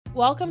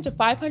Welcome to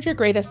 500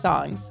 Greatest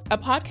Songs, a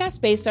podcast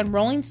based on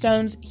Rolling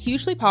Stone's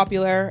hugely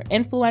popular,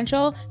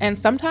 influential, and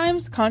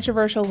sometimes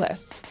controversial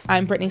list.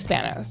 I'm Brittany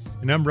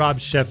Spanos. And I'm Rob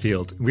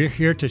Sheffield. We're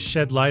here to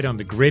shed light on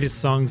the greatest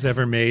songs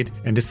ever made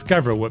and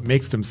discover what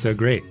makes them so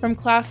great. From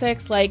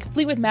classics like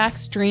Fleetwood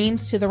Mac's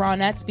Dreams to the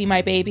Ronettes' Be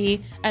My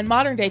Baby, and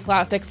modern-day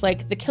classics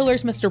like The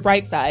Killer's Mr.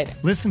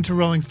 Brightside. Listen to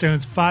Rolling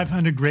Stone's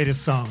 500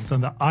 Greatest Songs on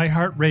the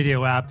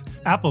iHeartRadio app,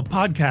 Apple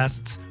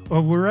Podcasts,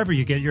 or wherever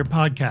you get your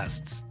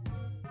podcasts.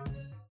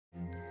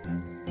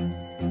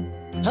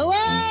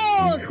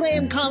 Hello,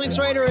 acclaimed comics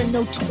writer and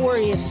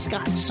notorious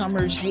Scott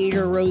Summers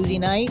hater, Rosie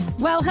Knight.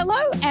 Well, hello,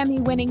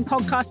 Emmy-winning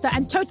podcaster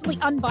and totally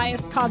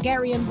unbiased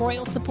Targaryen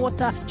royal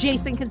supporter,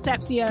 Jason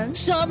Concepcion.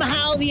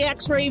 Somehow the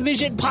X-Ray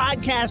Vision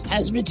podcast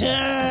has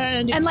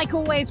returned. And like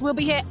always, we'll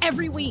be here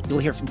every week. You'll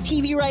hear from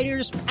TV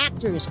writers,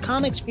 actors,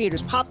 comics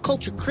creators, pop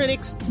culture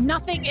critics.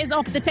 Nothing is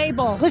off the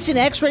table. Listen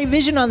to X-Ray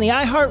Vision on the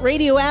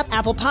iHeartRadio app,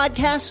 Apple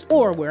Podcasts,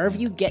 or wherever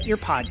you get your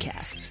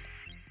podcasts.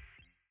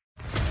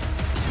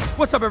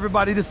 What's up,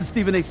 everybody? This is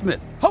Stephen A.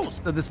 Smith,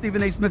 host of the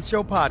Stephen A. Smith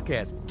Show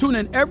podcast. Tune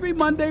in every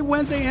Monday,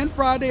 Wednesday, and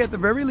Friday at the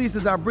very least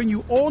as I bring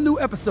you all new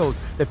episodes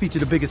that feature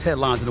the biggest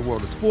headlines in the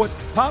world of sports,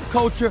 pop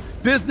culture,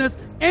 business,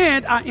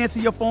 and I answer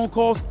your phone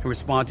calls and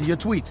respond to your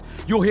tweets.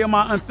 You'll hear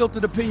my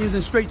unfiltered opinions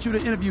and straight-shooter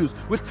interviews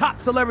with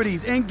top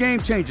celebrities and game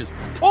changers.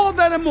 All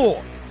that and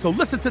more. So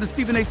listen to the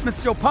Stephen A.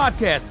 Smith Show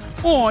podcast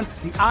on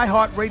the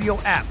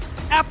iHeartRadio app,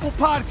 Apple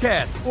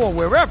Podcasts, or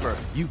wherever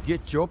you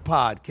get your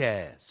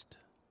podcast.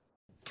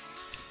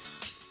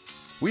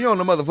 We on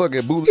the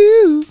motherfucking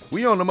bootleg.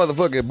 We on the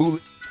motherfucking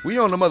bootleg. We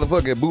on the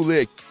motherfucking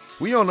bootleg.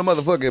 We on the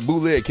motherfucking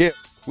bootleg Kev.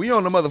 We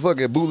on the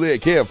motherfucking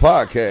bootleg Kev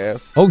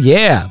podcast. Oh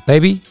yeah,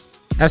 baby.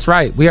 That's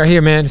right. We are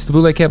here, man. It's the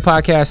Bootleg Kev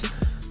podcast.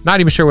 Not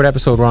even sure what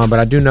episode we're on, but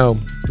I do know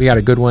we got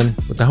a good one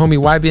with the homie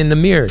YBN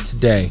Nahmir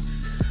today.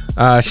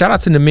 Shout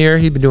out to Nahmir.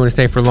 He's been doing his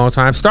thing for a long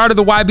time. Started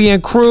the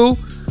YBN crew,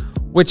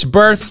 which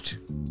birthed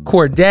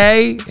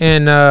Corday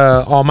and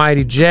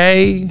Almighty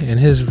J and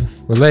his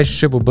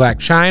relationship with Black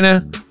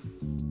China.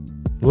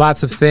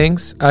 Lots of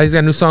things. He's got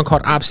a new song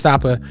called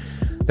Obstopper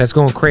that's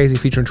going crazy,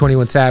 featuring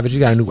 21 Savage. He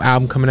got a new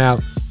album coming out.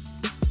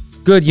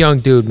 Good young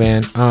dude,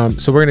 man.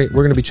 So we're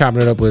gonna be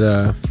chopping it up with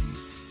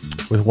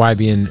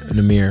YBN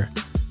Nahmir.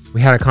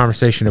 We had a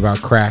conversation about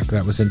crack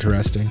that was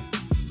interesting,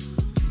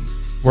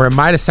 where it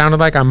might have sounded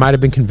like I might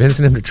have been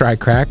convincing him to try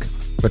crack,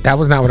 but that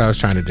was not what I was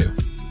trying to do.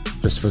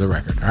 Just for the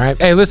record, all right?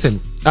 Hey,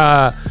 listen,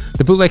 the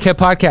Bootleg Kev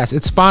podcast,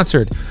 it's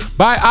sponsored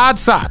by Odd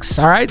Socks,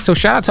 all right? So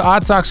shout out to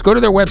Odd Socks. Go to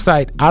their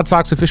website,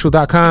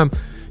 oddsocksofficial.com.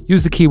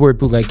 Use the keyword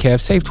Bootleg Kev.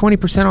 Save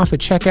 20% off at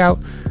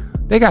checkout.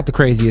 They got the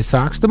craziest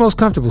socks, the most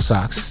comfortable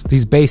socks.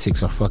 These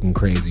basics are fucking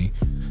crazy.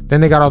 Then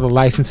they got all the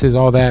licenses,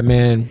 all that,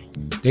 man.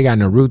 They got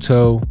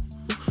Naruto,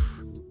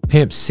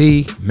 Pimp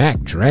C, Mac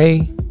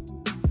Dre,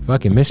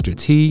 fucking Mr.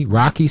 T,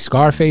 Rocky,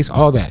 Scarface,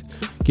 all that.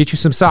 Get you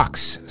some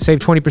socks. Save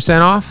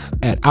 20% off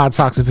at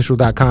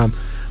oddsocksofficial.com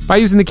by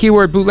using the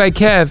keyword Bootleg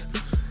Kev.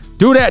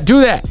 Do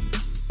that.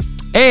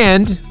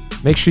 And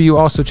make sure you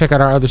also check out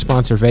our other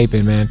sponsor,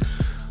 Vapin', man.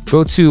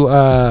 Go to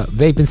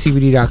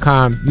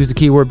vapincbd.com, use the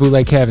keyword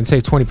Bootleg Kev, and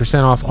save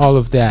 20% off all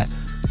of that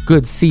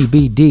good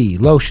CBD,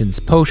 lotions,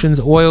 potions,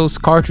 oils,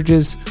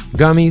 cartridges,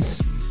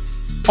 gummies,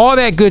 all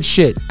that good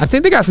shit. I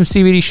think they got some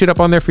CBD shit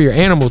up on there for your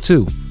animal,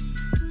 too.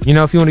 You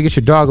know, if you want to get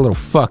your dog a little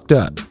fucked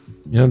up.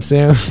 You know what I'm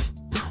saying?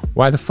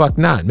 Why the fuck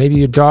not? Maybe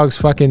your dog's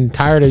fucking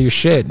tired of your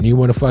shit and you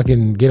want to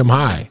fucking get him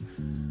high.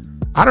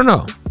 I don't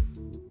know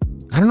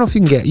if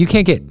you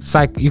can't get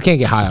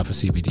high off of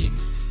CBD,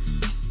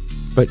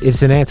 but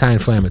it's an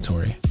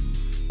anti-inflammatory.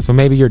 So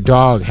maybe your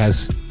dog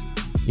has,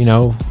 you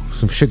know,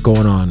 some shit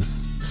going on,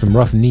 some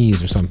rough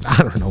knees or something. I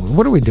don't know.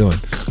 What are we doing?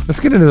 Let's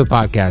get into the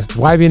podcast.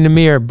 YBN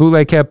Nahmir,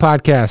 Bootleg Kev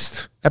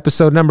podcast,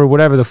 episode number,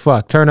 whatever the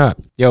fuck. Turn up.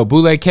 Yo,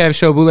 Bootleg Kev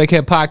show, Bootleg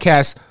Kev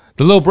podcast.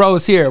 The little bro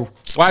is here.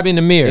 YBN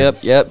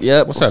Nahmir.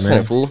 Yep. What's up,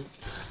 man? Fool?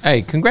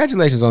 Hey,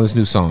 congratulations on this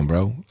new song,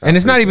 bro. And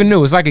it's not even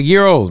new. It's like a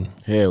year old.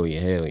 Hell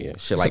yeah.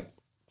 Shit, like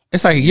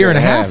it's like a year and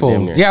a half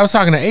old. Yeah, I was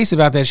talking to Ace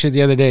about that shit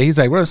the other day. He's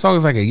like, bro, the song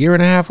is like a year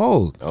and a half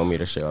old. Oh, me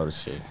to show all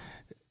this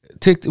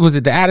shit. Was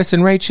it the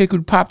Addison Rae chick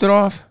who popped it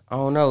off? I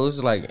don't know. It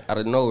was like out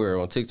of nowhere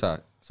on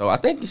TikTok. So I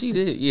think she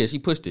did. Yeah, she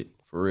pushed it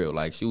for real.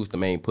 Like she was the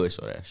main push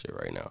of that shit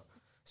right now.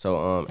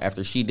 So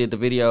after she did the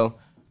video,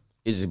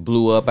 it just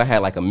blew up. I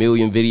had like 1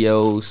 million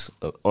videos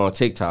on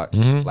TikTok,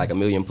 like 1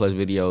 million plus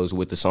videos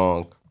with the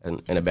song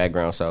in the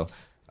background. So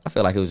I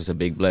feel like it was just a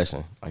big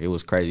blessing. Like it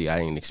was crazy. I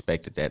didn't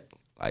expect that.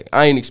 Like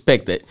I didn't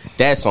expect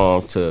that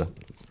song to.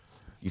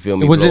 You feel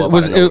me?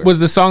 Was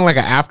the song like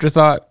an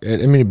afterthought? I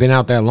mean, it'd been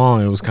out that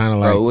long. It was kind of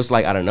like, bro, it was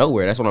like out of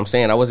nowhere. That's what I'm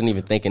saying. I wasn't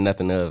even thinking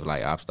nothing of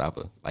like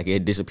Obstopper. Like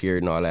it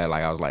disappeared and all that.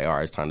 Like I was like, all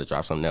right, it's time to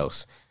drop something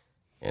else.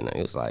 And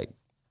it was like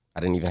I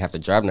didn't even have to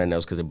drop nothing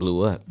else because it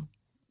blew up.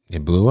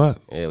 It blew up.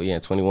 Yeah.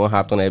 21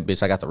 hopped on that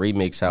bitch. I got the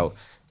remix out.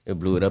 It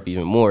blew it up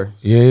even more.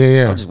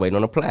 Yeah. I'm just waiting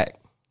on the plaque.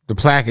 The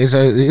plaque is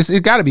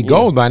it got to be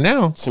gold by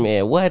now. So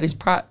man, what is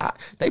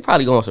they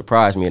probably gonna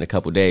surprise me in a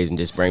couple days and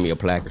just bring me a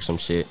plaque or some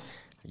shit.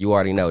 You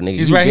already know, nigga.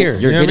 He's right here.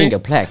 You're You know what I getting mean? a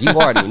plaque. You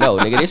already know,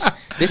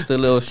 nigga. This the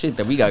little shit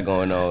that we got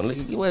going on. We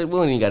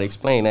don't even got to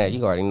explain that.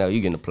 You already know. You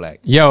getting a plaque.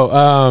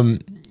 Yo,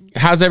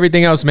 how's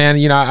everything else, man?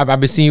 You know, I've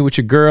been seeing you with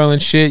your girl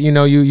and shit. You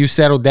know, you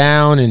settled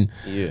down and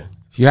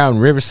you out in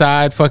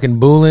Riverside, fucking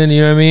booling.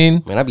 You know what I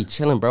mean? Man, I be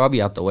chilling, bro. I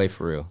be out the way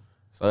for real.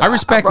 So I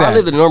respect that. that. I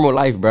lived a normal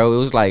life, bro. It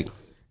was like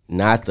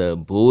not the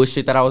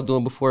bullshit that I was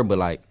doing before, but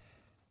like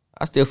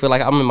I still feel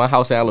like I'm in my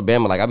house in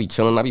Alabama. Like I be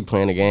chilling. I be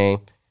playing the game.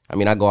 I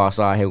mean, I go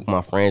outside, hang with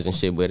my friends and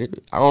shit, but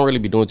I don't really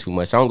be doing too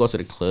much. I don't go to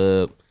the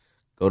club,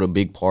 go to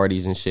big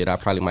parties and shit. I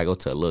probably might go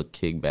to a little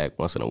kickback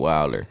once in a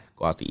while or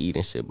go out to eat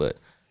and shit, but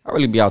I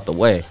really be out the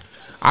way.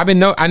 I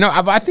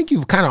think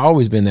you've kind of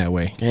always been that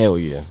way. Hell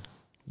yeah.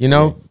 You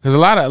know, because a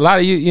lot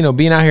of you know,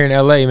 being out here in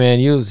LA, man,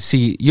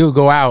 you'll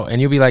go out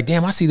and you'll be like,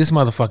 damn, I see this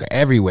motherfucker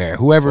everywhere,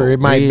 whoever it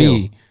might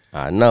be.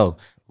 I know,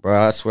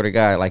 bro. I swear to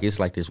God, like it's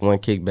like this one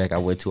kickback I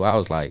went to. I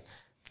was like,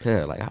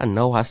 God, like I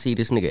know I see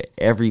this nigga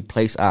every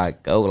place I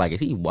go. Like, is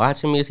he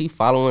watching me? Is he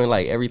following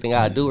like everything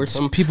I do or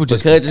something? People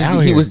just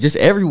because he was just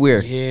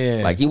everywhere.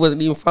 Yeah, like he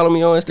wasn't even following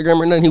me on Instagram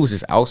or nothing. He was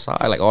just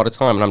outside like all the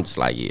time, and I'm just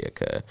like, yeah,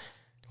 cuz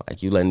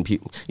like you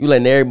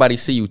letting everybody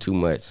see you too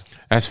much.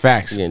 That's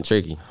facts. It's getting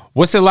tricky.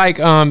 What's it like?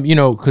 You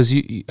know, because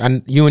you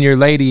and your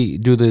lady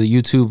do the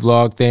YouTube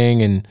vlog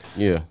thing, and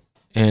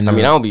and I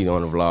mean, I don't be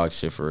on the vlog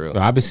shit for real.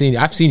 I've seen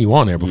you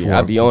on there before. Yeah,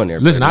 I be on there.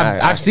 Listen,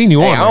 I've seen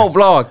you on there. I don't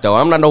vlog though.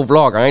 I'm not no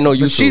vlogger. I ain't no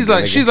YouTuber.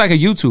 But she's like a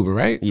YouTuber,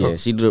 right? Yeah,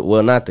 she do.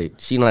 Well,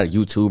 she's not a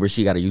YouTuber.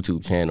 She got a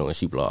YouTube channel and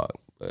she vlog.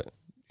 But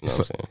you know what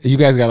I'm saying? You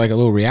guys got like a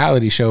little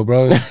reality show,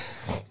 bro.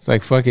 It's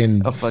like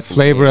fucking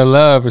Flavor of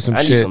Love or some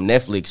shit. I need some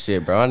Netflix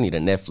shit, bro. I need a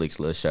Netflix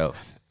little show.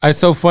 It's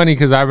so funny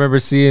because I remember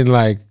seeing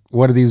like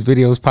one of these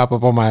videos pop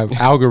up on my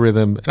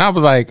algorithm, and I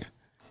was like,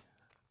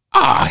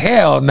 "Ah,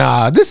 hell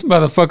nah! This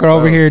motherfucker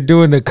over here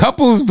doing the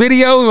couples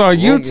videos on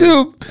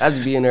YouTube." I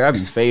just be in there. I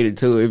be faded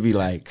too. It'd be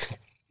like,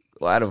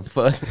 why the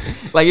fuck?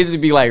 Like it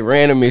just be like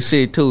random and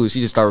shit too.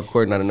 She just start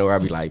recording out of nowhere. I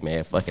be like,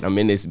 man, fuck it. I'm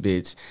in this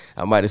bitch.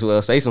 I might as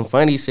well say some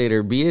funny shit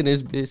or be in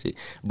this bitch.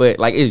 But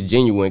like it's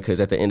genuine because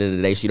at the end of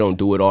the day, she don't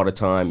do it all the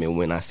time. And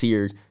when I see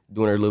her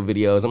doing her little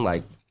videos, I'm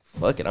like,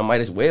 fuck it. I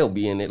might as well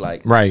be in it.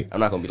 Like, right. I'm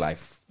not gonna be like,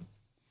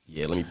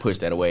 yeah, let me push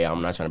that away.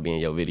 I'm not trying to be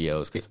in your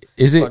videos.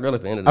 Is it? My girl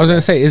at the end of the I was day.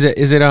 gonna say, is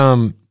it?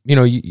 You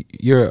know,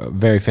 you're a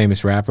very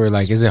famous rapper.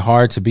 Like, is it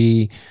hard to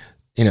be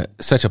in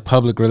such a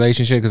public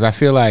relationship? Because I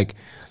feel like,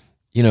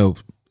 you know,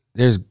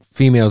 there's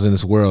females in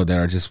this world that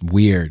are just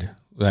weird.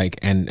 Like,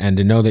 and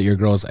to know that your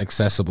girl's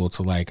accessible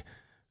to like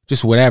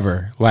just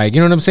whatever. Like,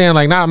 you know what I'm saying?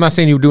 Like, I'm not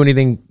saying you do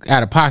anything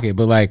out of pocket,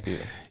 but like,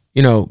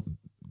 you know,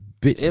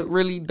 it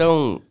really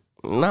don't.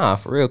 Nah,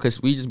 for real. Because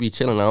we just be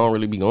chilling. I don't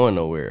really be going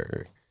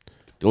nowhere.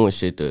 Doing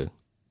shit to,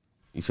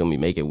 you feel me,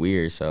 make it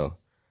weird. So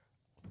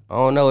I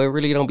don't know. It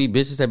really don't be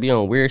bitches that be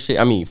on weird shit.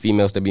 I mean,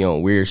 females that be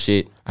on weird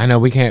shit. I know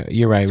we can't.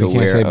 You're right. We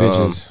can't say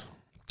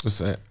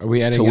bitches. Are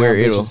we adding to where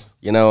it'll, bitches?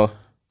 you know,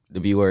 the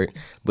B word.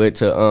 But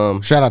to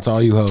shout out to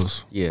all you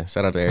hoes. Yeah,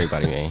 shout out to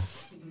everybody, man.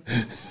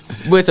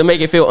 But to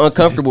make it feel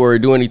uncomfortable or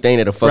do anything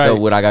that'll fuck up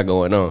what I got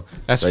going on.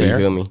 That's so fair. You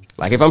feel me?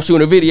 Like if I'm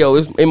shooting a video,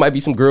 it might be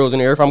some girls in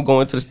there. If I'm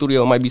going to the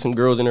studio, it might be some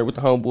girls in there with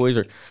the homeboys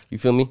or you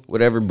feel me,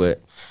 whatever.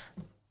 But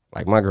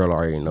like my girl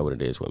already know what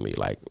it is with me.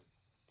 Like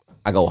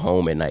I go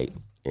home at night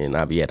and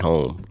I be at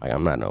home. Like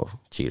I'm not no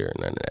cheater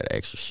or none of that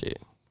extra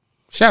shit.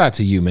 Shout out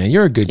to you, man.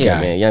 You're a good guy.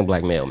 Yeah, man. Young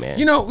black male, man.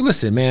 You know,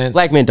 listen, man.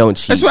 Black men don't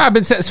cheat. That's what I've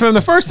been saying from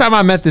the first time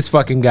I met this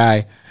fucking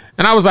guy.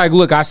 And I was like,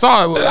 look, I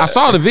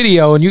saw the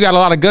video and you got a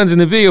lot of guns in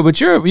the video,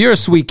 but you're a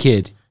sweet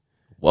kid.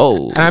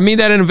 Whoa. And I mean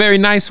that in a very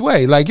nice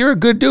way. Like, you're a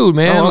good dude,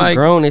 man. I'm like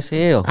grown as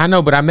hell. I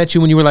know, but I met you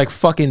when you were like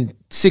fucking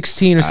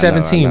 16 or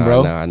 17,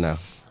 bro. I know.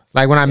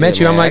 Like when I met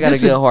you, man, I'm like, I got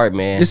a good heart,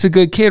 man. This is a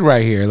good kid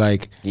right here.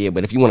 Like, yeah,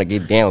 but if you want to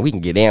get down, we can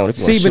get down. If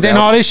you see, but then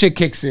all this shit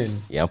kicks in.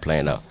 Yeah, I'm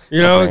playing though.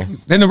 You know,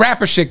 then the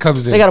rapper shit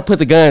comes in. They gotta put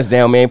the guns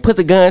down, man. Put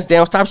the guns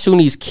down. Stop shooting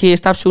these kids.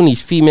 Stop shooting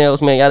these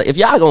females, man. If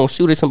y'all gonna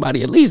shoot at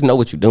somebody, at least know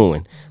what you're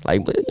doing.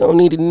 Like, but you don't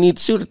need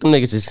to shoot at them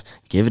niggas. Just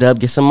give it up,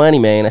 get some money,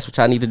 man. That's what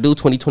y'all need to do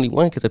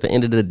 2021. Because at the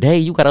end of the day,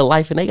 you got a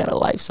life and they got a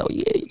life. So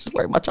yeah, you just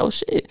worry about your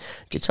shit.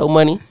 Get your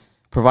money.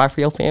 Provide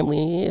for your family,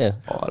 and yeah,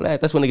 all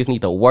that. That's what niggas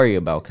need to worry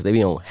about because they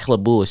be on hella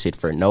bullshit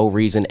for no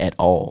reason at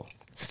all.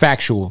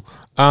 Factual.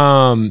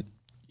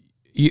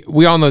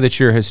 We all know that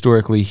you're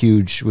historically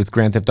huge with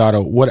Grand Theft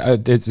Auto. What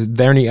is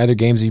there any other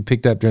games that you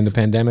picked up during the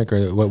pandemic,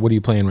 or what are you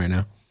playing right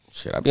now?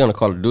 Shit, I be on the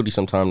Call of Duty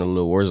sometime in a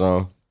little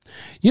Warzone.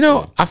 You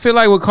know, I feel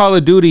like with Call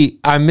of Duty,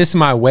 I miss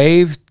my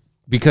wave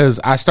because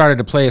I started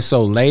to play it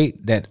so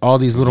late that all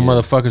these little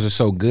motherfuckers are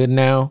so good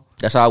now.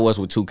 That's how I was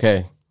with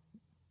 2K.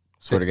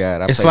 Swear to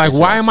God, it's like,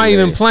 why am I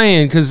even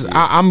playing? Because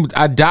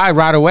I die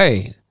right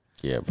away.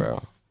 Yeah, bro.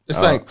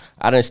 It's like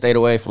I done stayed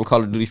away from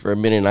Call of Duty for a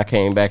minute, and I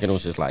came back, and it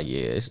was just like,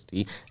 yeah,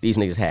 these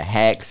niggas had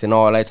hacks and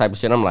all that type of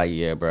shit. I'm like,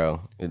 yeah, bro,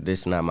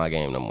 this is not my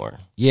game no more.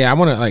 Yeah,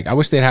 I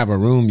wish they'd have a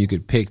room you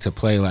could pick to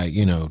play, like,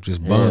 you know,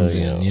 just bums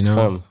in, you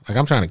know? Like,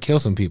 I'm trying to kill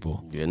some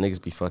people. Yeah,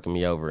 niggas be fucking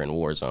me over in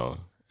Warzone.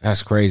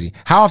 That's crazy.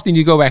 How often do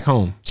you go back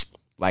home?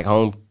 Like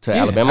home to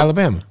Alabama?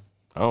 Alabama.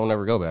 I don't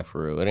never go back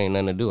for real. It ain't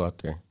nothing to do out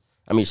there.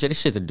 I mean, shit, it's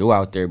shit to do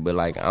out there, but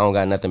like I don't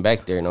got nothing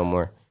back there no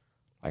more.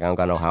 Like I don't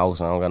got no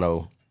house. I don't got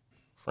no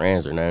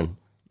friends or nothing.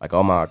 Like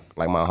all my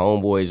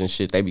homeboys and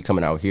shit, they be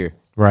coming out here.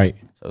 Right.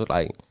 So it's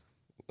like,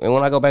 and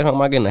when I go back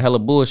home, I get in a hella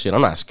bullshit.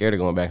 I'm not scared of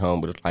going back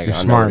home, but it's like You're I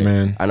know smart, what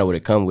man. I know what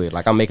it come with.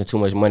 Like I'm making too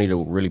much money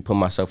to really put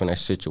myself in that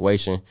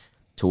situation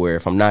to where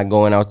if I'm not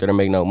going out there to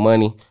make no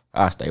money,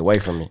 I stay away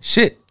from it.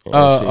 Shit. You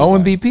know, shit,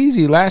 Owen like-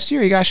 BPZ last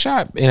year he got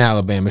shot in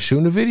Alabama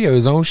shooting a video,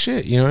 his own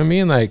shit. You know what I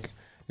mean? Like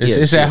it's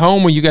Yeah, at shit.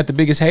 home when you got the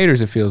biggest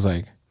haters. It feels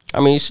like. I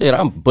mean, shit,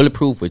 I'm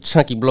bulletproof with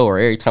chunky blower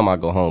every time I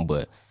go home,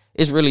 but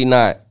it's really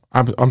not.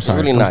 I'm sorry. It's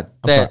really not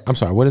I'm that. sorry. I'm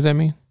sorry. What does that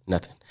mean?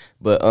 Nothing.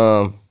 But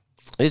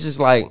it's just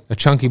like A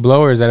chunky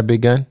blower? Is that a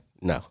big gun?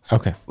 no.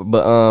 Okay.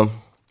 But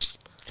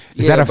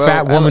Is yeah, that a bro,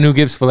 fat woman who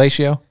gives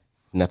fellatio?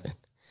 Nothing.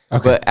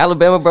 Okay. But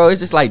Alabama, bro, it's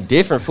just like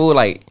different food.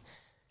 Like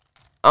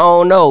I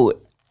don't know.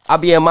 I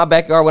be in my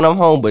backyard when I'm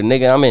home, but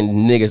nigga, I'm in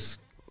niggas'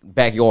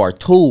 backyard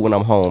too when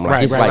I'm home.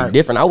 Like it's like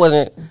different. I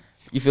wasn't.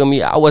 You feel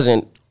me? I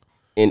wasn't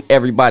in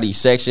everybody's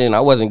section. I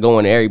wasn't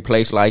going to every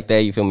place like that.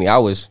 You feel me? I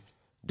was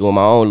doing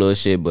my own little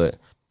shit. But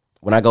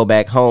when I go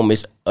back home,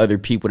 it's other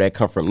people that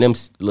come from them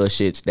little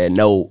shits that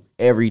know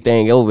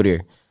everything over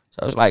there.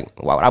 So it's like,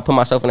 why would I put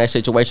myself in that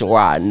situation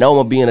where I know I'm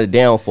gonna be in a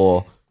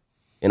downfall,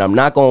 and I'm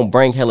not gonna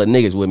bring hella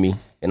niggas with me,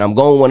 and I'm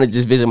gonna want to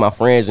just visit my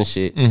friends and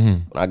shit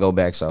when I go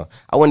back. So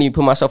I wouldn't even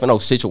put myself in no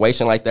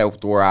situation like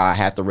that where I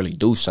have to really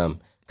do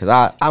something, because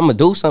I'm gonna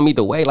do something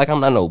either way. Like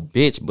I'm not no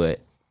bitch, but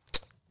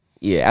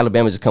yeah,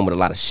 Alabama just come with a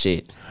lot of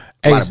shit,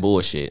 a lot of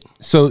bullshit.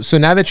 So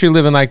now that you're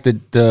living like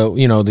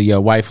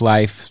the wife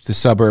life, the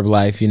suburb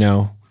life, you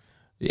know,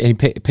 any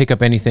pick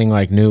up anything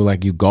like new,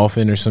 like you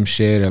golfing or some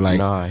shit, or like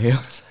Nah,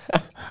 hell,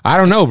 I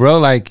don't know, bro.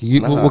 Like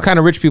you, what kind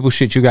of rich people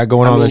shit you got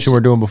going on mean, that you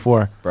were doing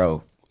before?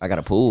 bro, I got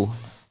a pool.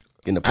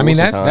 In the pool I mean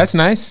sometimes. that's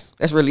nice.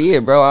 That's really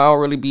it, bro. I don't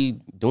really be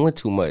doing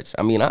too much.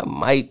 I mean,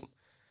 I've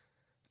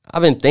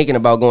been thinking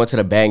about going to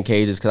the batting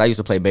cages because I used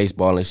to play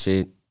baseball and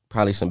shit.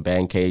 Probably some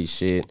batting cage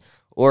shit.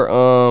 Or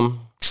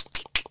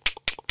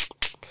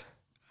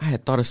I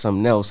had thought of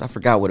something else. I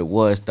forgot what it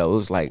was though. It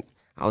was like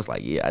I was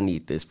like, yeah, I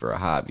need this for a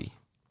hobby.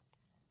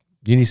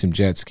 You need some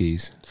jet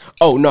skis.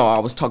 Oh no, I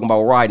was talking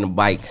about riding a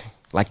bike,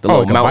 like the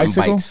little like a mountain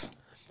bicycle? bikes.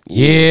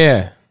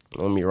 Yeah.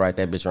 Let me ride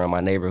that bitch around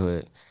my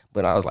neighborhood.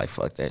 But I was like,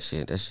 fuck that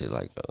shit. That shit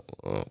like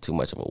too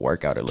much of a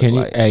workout. It looked Can you?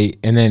 like. Hey,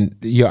 and then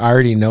you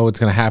already know what's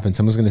gonna happen.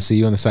 Someone's gonna see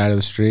you on the side of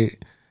the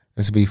street.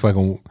 This will be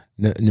fucking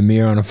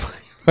Nahmir on a fucking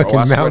Oh,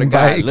 I swear to mountain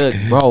God, bike. look,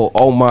 bro.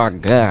 Oh my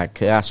God,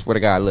 cause I swear to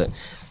God, look.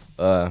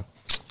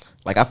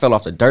 Like I fell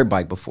off the dirt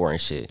bike before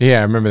and shit. Yeah,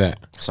 I remember that.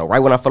 So right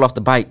when I fell off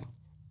the bike,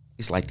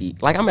 it's like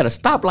I'm at a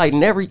stoplight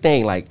and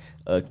everything. Like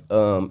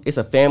it's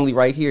a family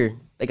right here.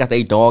 They got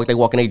their dog. They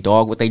walking their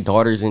dog with their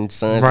daughters and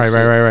sons. and shit.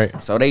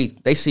 Right. So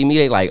they see me.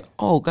 They like,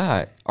 oh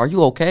God, are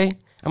you okay?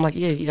 I'm like,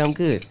 yeah, I'm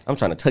good. I'm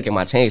trying to tuck in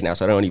my chains now,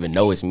 so they don't even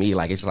know it's me.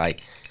 Like it's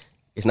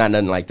not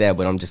nothing like that.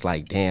 But I'm just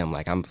like, damn,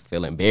 like I'm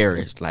feeling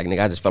embarrassed. Like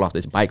nigga, I just fell off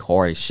this bike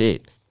hard as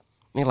shit. And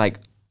they're like,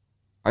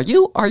 are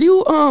you?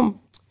 And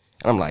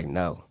I'm like,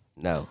 no.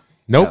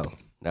 Nope.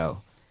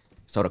 No.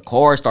 So the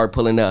cars start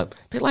pulling up.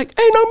 They're like,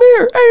 hey,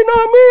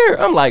 Nahmir.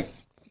 I'm like,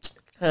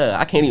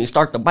 I can't even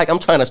start the bike. I'm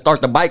trying to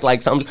start the bike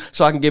like something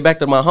so I can get back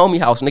to my homie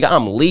house. Nigga,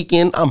 I'm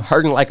leaking. I'm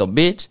hurting like a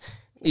bitch.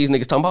 These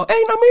niggas talking about,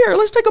 hey, Nahmir,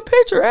 let's take a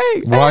picture.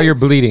 Hey. While you're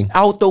bleeding.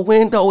 Out the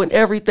window and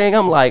everything.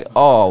 I'm like,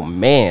 oh,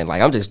 man.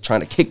 Like, I'm just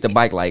trying to kick the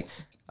bike. Like,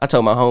 I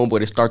told my homeboy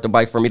to start the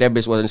bike for me. That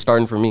bitch wasn't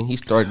starting for me. He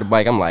started the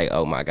bike. I'm like,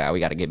 oh, my God, we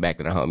got to get back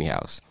to the homie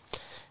house.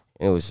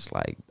 It was just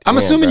like, I'm damn,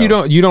 assuming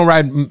bro. you don't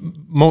ride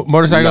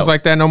motorcycles No.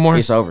 like that no more.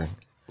 It's over.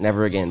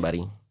 Never again,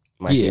 buddy.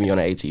 Might see Yeah. me on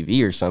an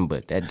ATV or something,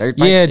 but that dirt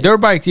bike Yeah, shit, dirt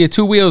bikes. Yeah,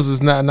 2 wheels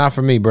is not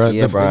for me, bro.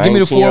 yeah, bro. I Give me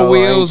ain't the 4 Chino,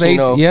 wheels. I ain't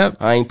Chino, Yep.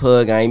 I ain't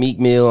Pug. I ain't Meek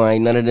Mill. I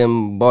ain't none of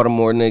them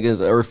Baltimore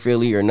niggas or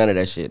Philly or none of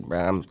that shit,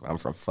 bro. I'm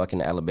from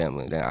fucking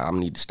Alabama. I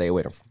need to stay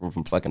away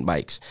from fucking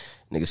bikes.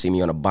 Niggas see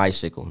me on a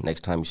bicycle.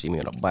 Next time you see me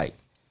on a bike,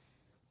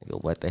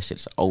 nigga, what? That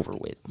shit's over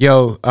with.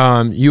 Yo,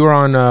 you were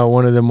on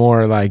one of the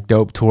more like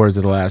dope tours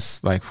of the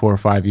last like 4 or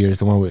 5 years.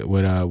 The one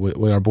with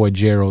our boy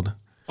Gerald.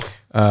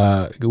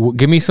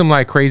 Give me some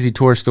like crazy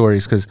tour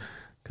stories because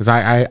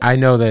I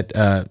know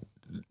that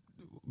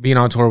being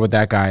on tour with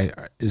that guy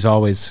is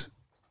always,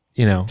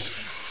 you know,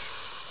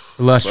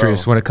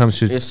 illustrious when it comes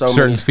to It's so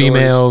certain many stories.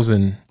 females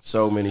and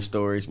So many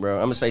stories, bro.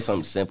 I'm gonna say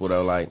something simple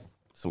though, like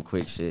some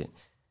quick shit.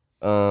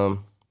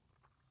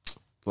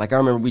 Like I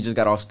remember we just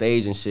got off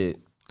stage and shit.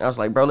 I was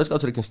like, bro, let's go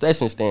to the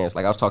concession stands.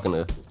 Like I was talking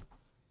to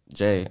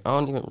Jay. I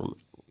don't even remember.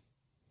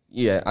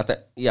 Yeah,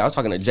 I was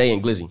talking to Jay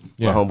and Glizzy,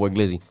 my homeboy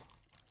Glizzy.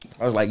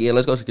 I was like, yeah,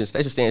 let's go to the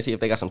concession stand and see if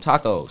they got some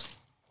tacos.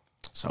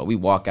 So we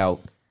walk out.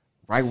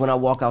 Right when I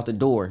walk out the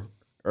door,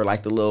 or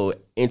like the little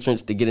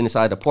entrance to get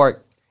inside the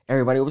park,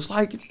 everybody was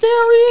like,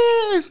 there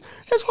he is.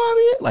 That's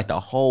why we like the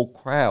whole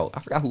crowd. I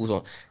forgot who was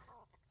on.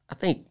 I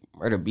think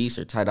Murder Beast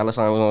or Ty Dolla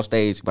 $ign was on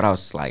stage, but I was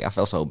just like, I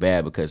felt so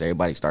bad because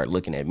everybody started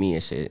looking at me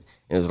and shit.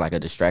 It was like a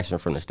distraction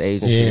from the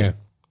stage and shit.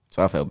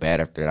 So I felt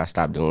bad after that. I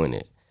stopped doing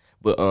it.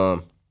 But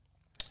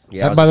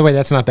yeah. by the way,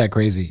 that's not that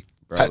crazy.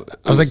 bro.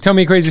 I was like, tell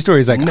me crazy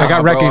stories. Like, I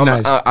got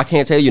recognized. I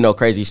can't tell you no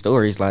crazy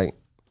stories. Like,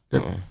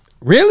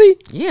 really?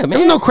 Yeah, man. There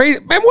was no crazy.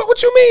 Man,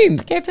 what you mean?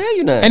 I can't tell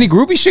you nothing. Any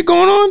groupie shit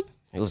going on?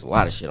 It was a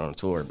lot of shit on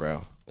tour,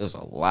 bro. It was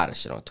a lot of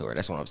shit on tour.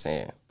 That's what I'm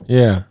saying.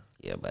 Yeah.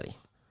 Yeah, buddy.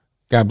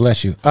 God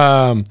bless you.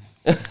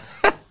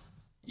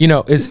 You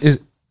know,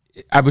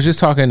 I was just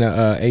talking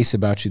to Ace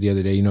about you the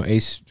other day. You know,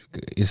 Ace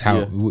is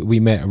how we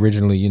met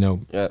originally. You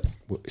know,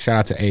 shout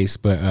out to Ace.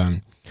 But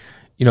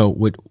you know,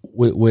 with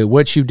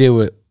what you did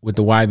with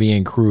the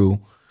YBN crew,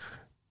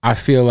 I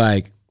feel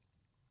like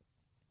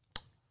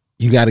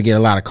you got to get a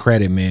lot of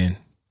credit, man.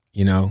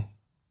 You know.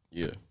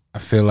 Yeah. I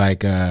feel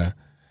like.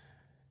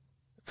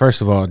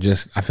 First of all,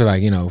 I feel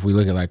like, you know, if we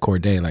look at like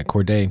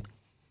Corday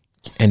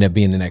end up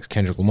being the next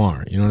Kendrick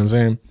Lamar. You know what I'm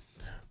saying?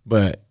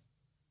 But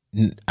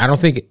I don't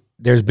think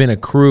there's been a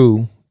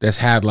crew that's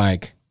had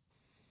like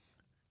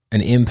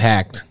an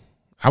impact.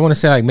 I want to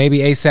say like maybe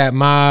ASAP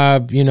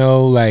Mob, you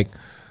know, like,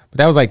 but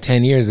that was like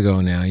 10 years ago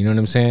now. You know what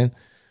I'm saying?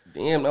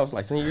 Damn, that was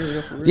like 10 years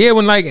ago for real? Yeah,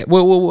 when like,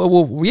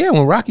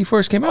 when Rocky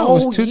first came out,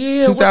 it was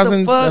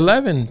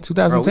 2011,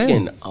 2010. Bro, we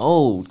getting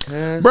old,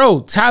 cuz. Bro,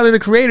 Tyler, the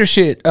Creator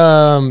shit,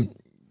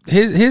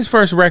 his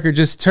first record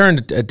just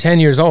turned 10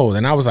 years old,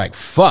 and I was like,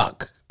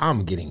 fuck,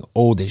 I'm getting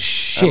old as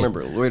shit. I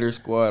remember Loiter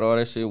Squad, all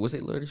that shit. Was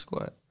it Loiter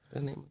Squad?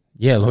 That name?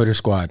 Yeah, Loiter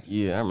Squad.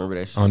 Yeah, I remember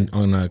that shit.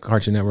 On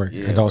Cartoon Network.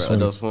 Yeah, Adult Swim.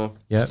 Adult Swim.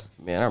 Yep.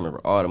 Man, I remember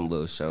all them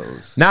little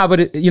shows. Nah,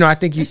 but you know, I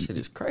think that shit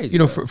is crazy. You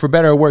know, for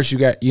better or worse, you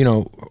got, you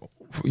know,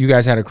 you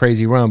guys had a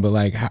crazy run, but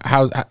like,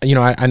 how's, you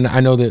know, I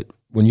know that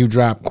when you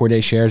drop,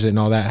 Corday shares it and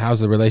all that. How's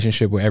the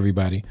relationship with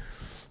everybody?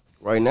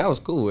 Right now,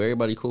 it's cool.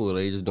 Everybody cool.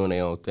 They just doing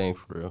their own thing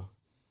for real.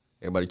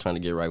 Everybody trying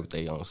to get right with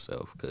their own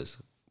self because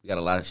we got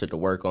a lot of shit to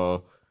work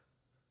on.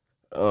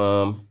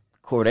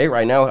 Corday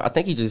right now, I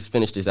think he just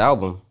finished his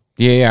album.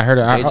 Yeah, I heard.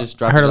 I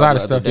heard a lot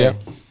of stuff.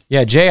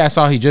 Yeah. Jay, I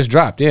saw he just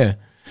dropped. Yeah.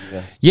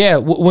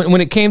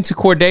 When it came to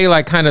Corday,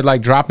 like kind of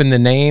like dropping the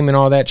name and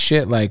all that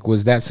shit, like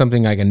was that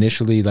something like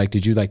initially, like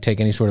did you like take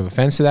any sort of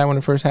offense to that when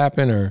it first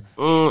happened, or?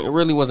 It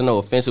really wasn't no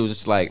offense. It was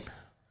just like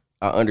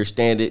I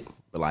understand it,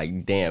 but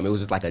like damn, it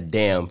was just like a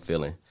damn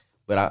feeling.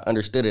 But I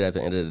understood it at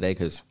the end of the day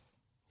because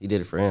he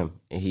did it for him,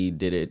 and he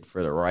did it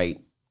for the right,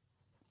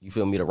 you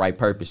feel me, the right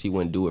purpose. He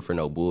wouldn't do it for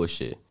no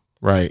bullshit.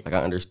 Right. Like,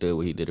 I understood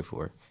what he did it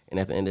for. And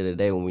at the end of the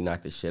day, when we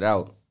knock this shit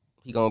out,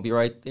 he gonna be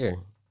right there.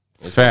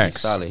 It's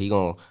Facts. Solid. He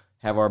gonna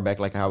have our back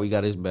like how we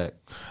got his back.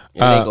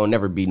 And ain't gonna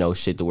never be no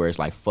shit to where it's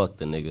like, fuck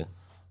the nigga.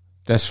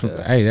 That's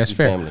fair.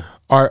 Family.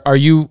 Are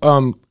you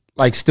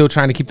like still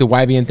trying to keep the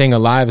YBN thing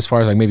alive as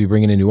far as like maybe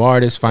bringing in new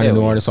artists, finding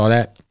new artists, all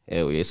that?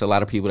 Hell yeah. It's a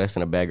lot of people that's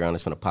in the background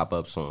that's gonna pop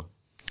up soon.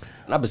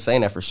 And I've been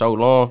saying that for so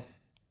long.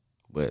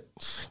 But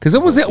because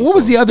what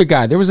was the other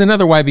guy? There was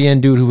another YBN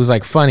dude who was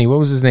like funny. What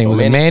was his name? Was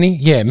it Manny?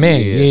 Yeah,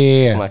 Manny.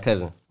 Yeah. It's my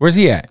cousin. Where's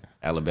he at?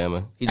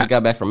 Alabama. He just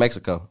got back from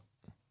Mexico.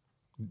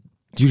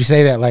 Did you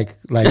say that like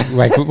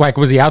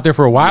was he out there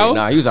for a while?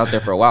 Yeah, nah, he was out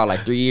there for a while, like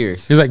 3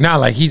 years. He's like, nah,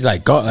 like he's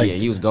like gone. Like, yeah,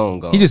 he was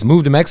gone. He just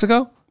moved to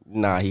Mexico?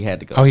 Nah, he had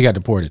to go. Oh, he got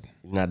deported.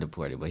 Not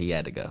deported, but he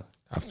had to go.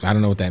 I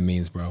don't know what that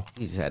means, bro.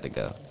 He just had to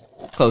go.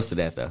 Close to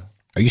that though.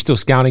 Are you still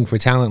scouting for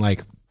talent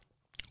like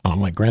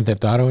like Grand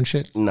Theft Auto and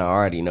shit? No, I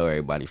already know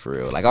everybody for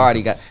real. Like I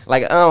already got,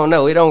 like I don't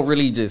know. It don't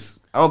really just,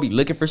 I don't be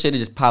looking for shit to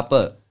just pop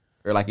up.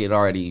 Or like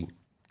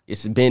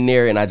it's been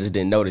there and I just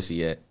didn't notice it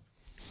yet.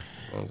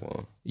 You know what I'm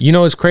saying? You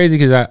know, it's crazy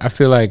because I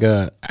feel like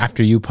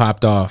after you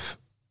popped off,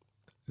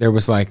 there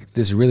was like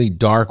this really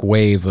dark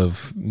wave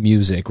of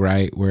music,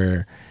 right?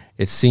 Where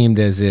it seemed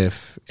as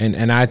if,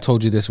 and I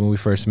told you this when we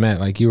first met,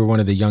 like you were one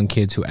of the young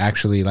kids who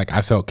actually, like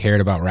I felt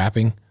cared about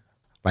rapping,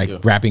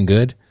 rapping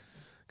good.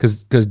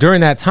 Because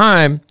during that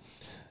time,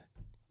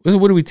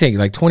 what do we take?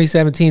 Like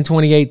 2017,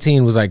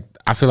 2018 was like,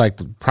 I feel like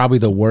probably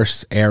the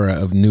worst era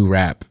of new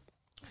rap.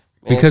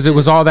 Because it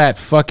was all that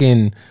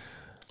fucking,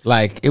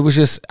 like, it was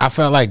just, I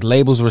felt like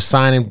labels were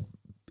signing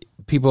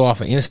people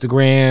off of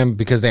Instagram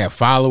because they have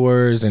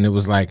followers. And it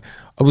was like,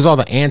 it was all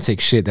the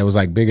antic shit that was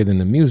like bigger than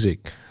the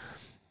music.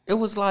 It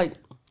was like,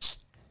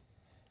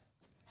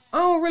 I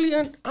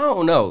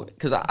don't know.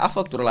 Because I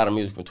fucked with a lot of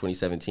music from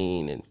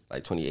 2017 and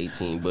like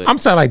 2018. But I'm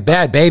saying like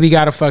Bad Baby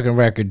got a fucking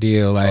record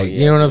deal. Like,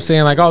 you know what I'm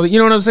saying? Like, all, you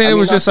know what I'm saying? It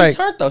was just like.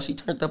 She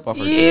turned up off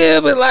her.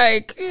 Yeah, but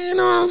like, you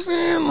know what I'm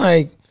saying?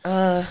 Like.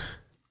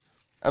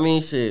 I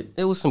mean, shit,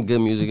 it was some good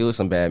music. It was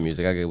some bad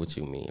music. I get what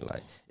you mean.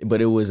 Like,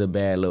 but it was a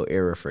bad little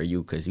era for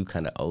you because you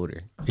kind of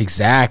older.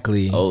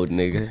 Exactly. Old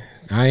nigga.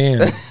 I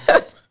am.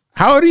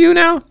 How old are you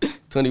now?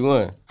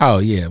 21. Oh,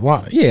 yeah.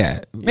 Well,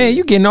 yeah. Man,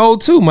 you getting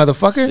old too,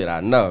 motherfucker. Shit,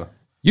 I know.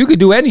 You could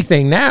do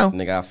anything now.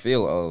 Nigga, I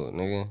feel old,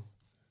 nigga.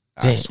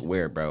 Damn. I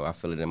swear, bro. I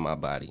feel it in my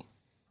body.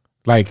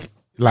 Like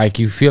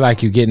you feel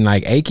like you getting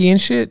like achy and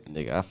shit?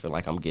 Nigga, I feel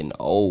like I'm getting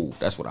old.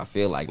 That's what I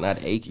feel like.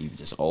 Not achy,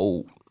 just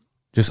old.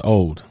 Just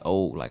old.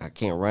 Old. Like I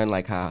can't run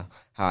like how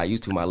I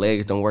used to. My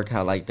legs don't work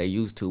how like they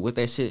used to. What's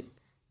that shit?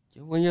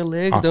 When your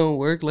legs don't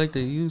work like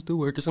they used to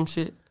work or some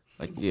shit.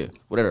 Like, yeah,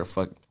 whatever the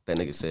fuck. That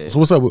nigga said. So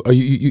what's up? Are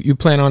you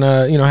plan on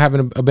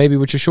having a baby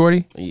with your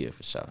shorty? Yeah,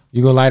 for sure.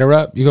 You gonna light her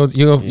up? You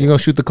gonna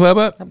shoot the club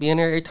up? I be in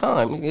there every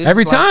time.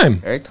 Every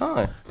time. Every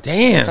time.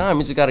 Damn. Every time.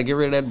 You just gotta get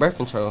rid of that birth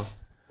control.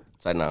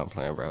 It's like, nah, I'm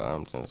playing, bro.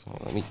 I'm just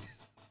let me.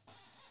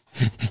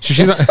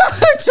 She's on,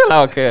 chill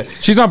out, kid.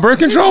 She's on birth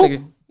control?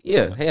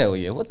 Yeah, hell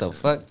yeah. What the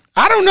fuck?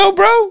 I don't know,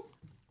 bro.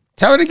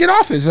 Tell her to get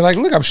off it. You're like,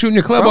 look, I'm shooting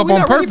your club up we on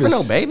not purpose. Ready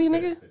for no baby,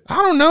 nigga. I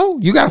don't know.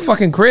 You got a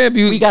fucking crib.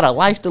 We got a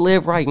life to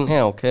live right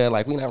now, cuz.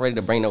 Like, we not ready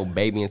to bring no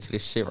baby into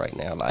this shit right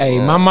now. Like, hey,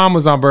 my mom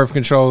was on birth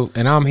control,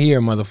 and I'm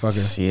here,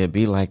 motherfucker. Yeah, it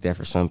be like that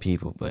for some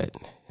people, but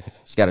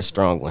she got a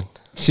strong one.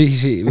 She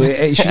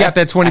got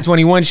that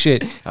 2021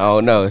 shit. Oh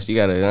no, she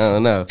got a. I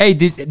don't know. Hey,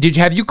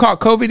 have you caught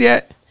COVID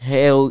yet?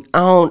 Hell, I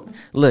don't.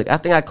 Look, I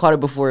think I caught it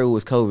before it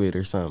was COVID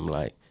or something.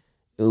 Like,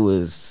 it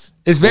was.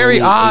 It's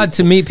very odd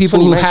to meet people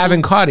who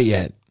haven't caught it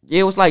yet.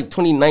 Yeah, it was like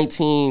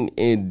 2019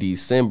 in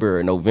December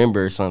or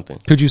November or something.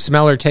 Could you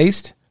smell or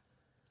taste?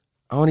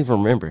 I don't even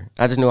remember.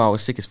 I just knew I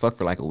was sick as fuck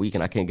for like a week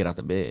and I can't get out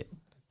the bed.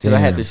 Because I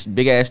had this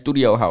big ass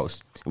studio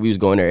house. We was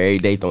going there every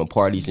day, throwing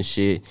parties and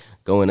shit,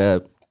 going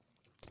up.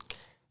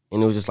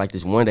 And it was just like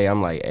this one day,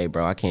 I'm like, hey,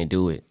 bro, I can't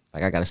do it.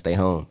 Like, I got to stay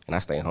home. And I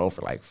stayed home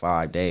for like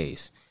 5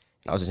 days.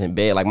 I was just in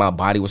bed. Like, my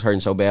body was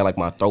hurting so bad. Like,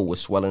 my throat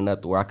was swelling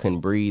up to where I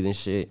couldn't breathe and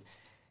shit.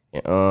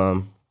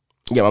 And,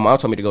 yeah, my mom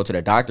told me to go to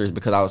the doctors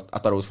because I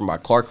thought it was from my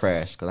car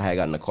crash because I had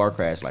gotten a car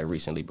crash like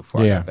recently before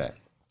I got back.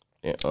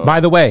 And, by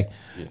the way,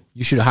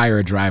 you should hire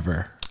a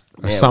driver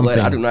or something.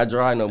 I do not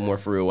drive no more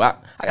for real. I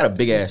got a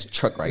big ass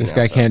truck right now. This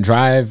guy can't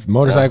drive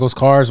motorcycles,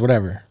 cars,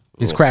 whatever.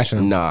 He's crashing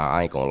them. Nah,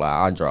 I ain't gonna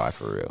lie. I drive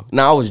for real.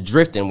 Now I was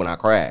drifting when I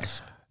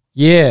crashed.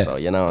 Yeah. So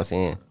you know what I'm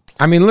saying.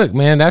 I mean, look,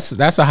 man,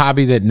 that's a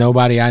hobby that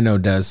nobody I know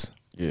does.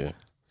 Yeah.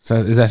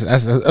 So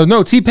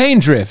no, T-Pain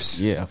drifts.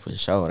 Yeah, for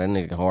sure. That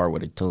nigga hard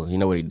with it too. He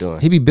know what he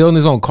doing. He be building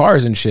his own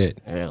cars and shit.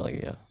 Hell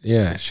yeah.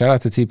 Yeah, shout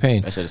out to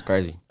T-Pain. That shit is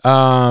crazy.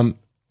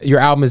 Your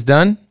album is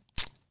done?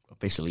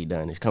 Officially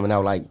done. It's coming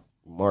out like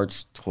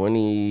March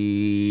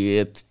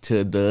 20th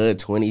to the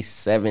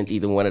 27th.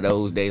 Either one of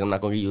those days. I'm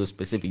not gonna give you a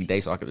specific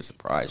day so I can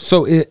surprise you.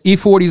 So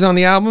E40's on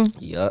the album?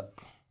 Yup.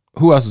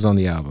 Who else is on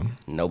the album?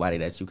 Nobody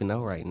that you can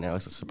know right now.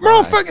 It's a surprise.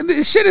 Bro, fucking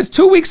this shit is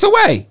 2 weeks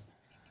away.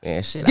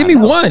 Man, shit. Give me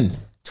one.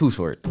 Too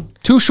short.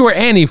 Too Short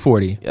and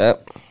E40.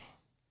 Yep.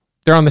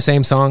 They're on the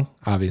same song,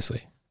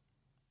 obviously.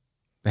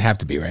 They have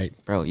to be, right?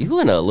 Bro, you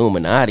in the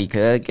Illuminati,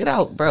 cuz. Get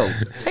out, bro.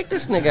 Take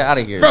this nigga out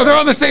of here. Bro, they're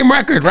on the same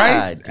record,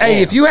 right? God damn.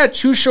 Hey, if you had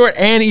Too Short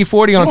and E40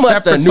 on you must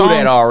separate have knew songs,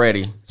 that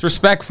already. it's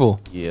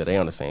respectful. Yeah, they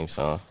on the same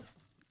song.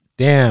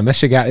 Damn, that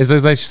shit is there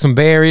like some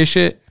Bay Area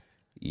shit?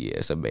 Yeah,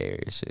 it's a Bay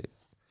Area shit.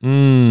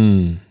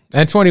 And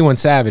 21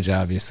 Savage,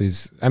 obviously.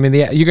 I mean,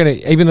 you're gonna,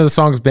 even though the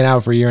song's been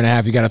out for a year and a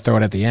half, you got to throw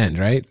it at the end,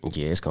 right?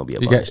 Yeah, it's gonna be a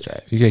bonus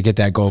track. You gotta get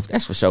that gold.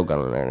 That's for sure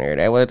going on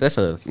there. That's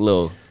a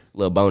little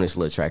bonus,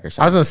 little track or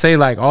something. I was gonna say,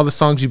 like, all the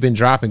songs you've been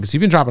dropping, because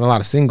you've been dropping a lot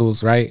of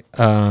singles, right?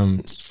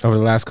 Over the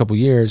last couple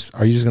years.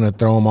 Are you just gonna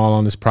throw them all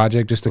on this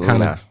project just to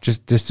kind of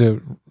just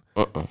to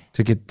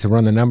get to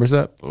run the numbers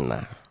up?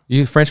 Nah.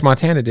 You French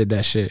Montana did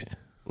that shit.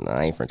 Nah,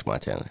 I ain't French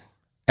Montana.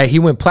 Hey, he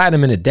went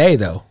platinum in a day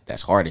though.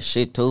 That's hard as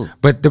shit too.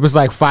 But there was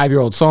like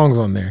 5-year-old songs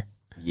on there.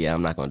 Yeah,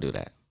 I'm not gonna do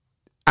that.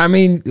 I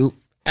mean,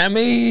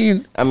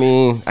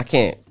 I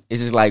can't.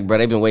 It's just like, bro,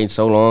 they've been waiting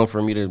so long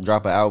for me to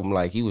drop an album.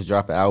 Like, he was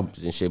dropping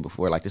albums and shit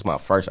before. Like, this is my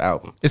first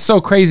album. It's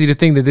so crazy to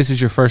think that this is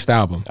your first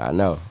album. I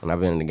know. And I've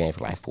been in the game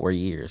for like 4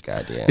 years,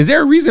 goddamn. Is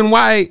there a reason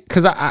why?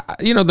 Because,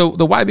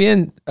 the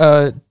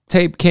YBN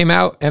tape came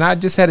out, and I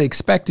just had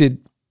expected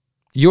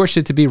your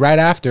shit to be right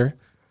after.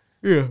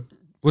 Yeah.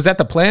 Was that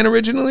the plan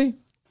originally?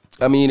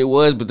 I mean, it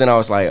was, but then I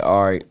was like,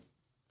 all right,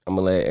 I'm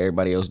going to let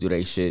everybody else do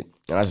their shit.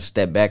 And I just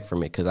stepped back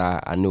from it because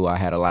I knew I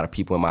had a lot of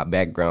people in my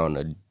background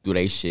to do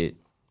their shit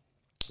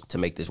to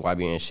make this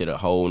YBN shit a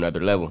whole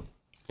nother level.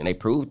 And they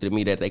proved to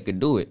me that they could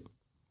do it.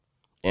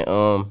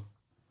 And,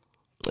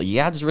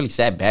 yeah, I just really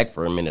sat back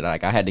for a minute.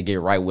 Like, I had to get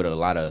right with a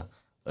lot of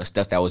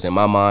stuff that was in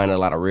my mind, a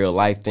lot of real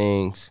life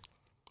things.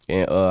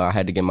 And I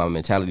had to get my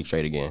mentality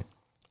straight again.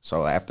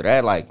 So after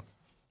that, like,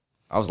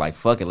 I was like,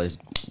 fuck it, let's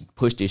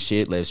push this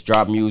shit. Let's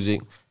drop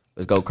music.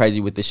 Let's go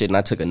crazy with this shit. And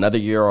I took another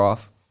year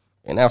off.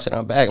 And now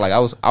I'm back. Like,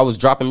 I was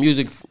dropping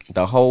music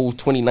the whole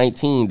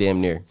 2019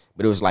 damn near.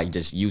 But it was like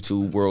just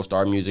YouTube World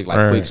Star music,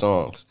 like quick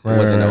songs. It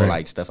wasn't no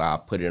like stuff I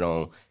put it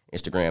on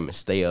Instagram and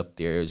stay up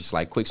there. It was just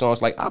like quick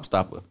songs like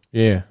Opstopper.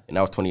 Yeah. And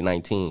that was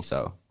 2019,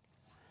 so.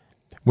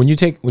 When you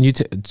took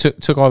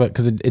all that,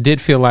 because it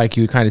did feel like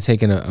you kind of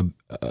taken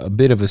a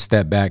bit of a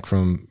step back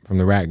from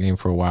the rap game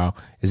for a while.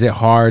 Is it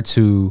hard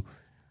to,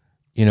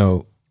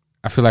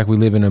 I feel like we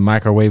live in a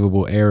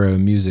microwavable era of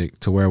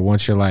music to where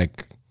once you're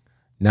like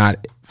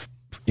not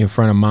in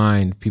front of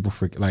mind, people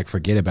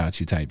forget about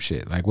you type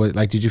shit. Like what?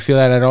 Like, did you feel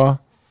that at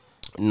all?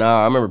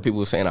 Nah, I remember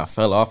people saying I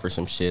fell off or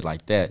some shit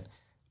like that.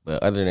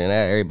 But other than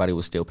that, everybody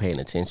was still paying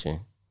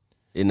attention.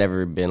 It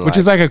never been which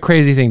is like a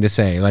crazy thing to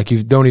say. Like,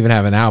 you don't even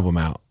have an album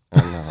out.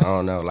 I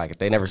don't know. Like,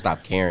 they never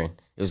stopped caring.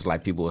 It was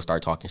like people would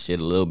start talking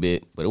shit a little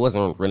bit, but it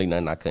wasn't really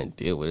nothing I couldn't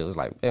deal with. It was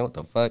like, man, what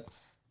the fuck?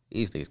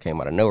 These niggas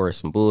came out of nowhere,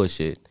 some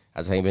bullshit. I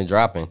just ain't been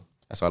dropping.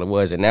 That's all it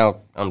was. And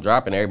now I'm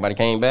dropping. Everybody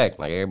came back.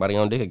 Like, everybody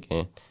on dick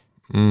again.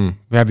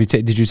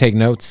 Did you take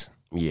notes?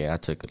 Yeah, I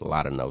took a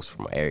lot of notes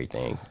from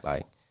everything.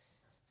 Like,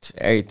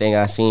 everything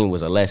I seen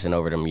was a lesson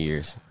over them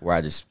years where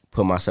I just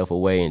put myself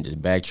away and just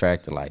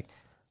backtracked and, like,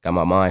 got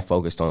my mind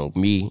focused on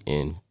me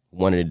and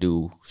wanted to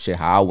do shit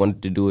how I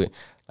wanted to do it.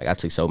 Like, I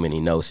took so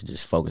many notes and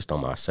just focused on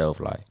myself.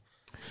 Like,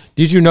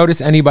 did you notice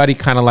anybody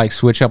kind of like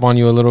switch up on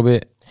you a little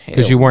bit?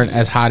 Because you weren't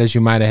as hot as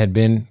you might have had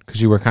been because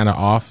you were kind of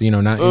off,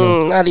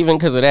 not even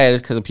because of that.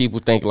 It's because people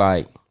think,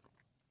 like,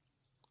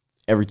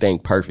 everything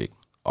perfect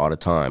all the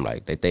time.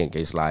 Like, they think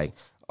it's like,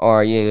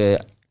 oh, yeah,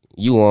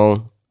 you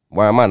on.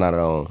 Why am I not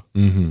on?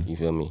 Mm-hmm. You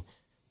feel me?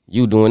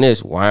 You doing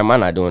this. Why am I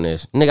not doing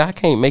this? Nigga, I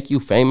can't make you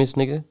famous,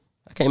 nigga.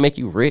 I can't make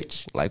you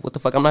rich. Like, what the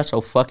fuck? I'm not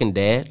your fucking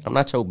dad. I'm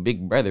not your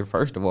big brother,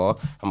 first of all.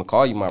 I'm going to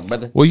call you my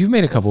brother. Well, you've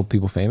made a couple of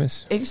people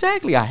famous.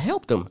 Exactly. I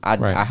helped them.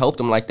 I helped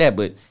them like that.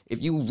 But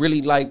if you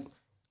really, like,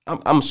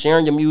 I'm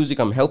sharing your music.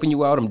 I'm helping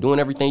you out. I'm doing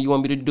everything you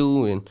want me to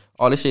do and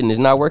all this shit, and it's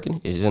not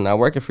working. It's just not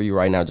working for you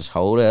right now. Just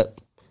hold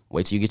up.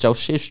 Wait till you get your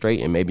shit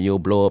straight, and maybe you'll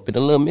blow up in a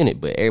little minute.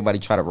 But everybody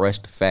try to rush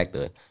the fact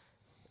of,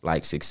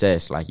 like,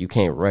 success. Like, you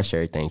can't rush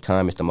everything.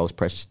 Time is the most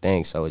precious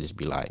thing. So it just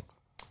be like,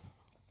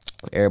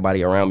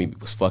 everybody around me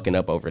was fucking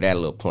up over that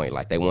little point.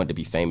 Like, they wanted to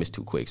be famous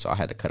too quick, so I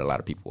had to cut a lot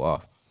of people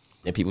off.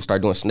 Then people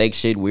start doing snake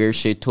shit, weird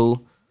shit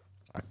too.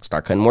 I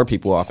start cutting more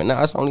people off. And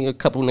now it's only a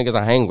couple of niggas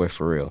I hang with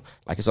for real.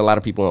 Like, it's a lot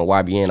of people in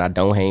YBN I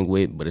don't hang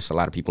with, but it's a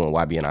lot of people in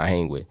YBN I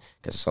hang with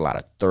because it's a lot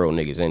of thorough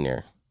niggas in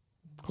there.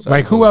 So,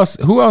 like, who else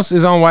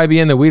is on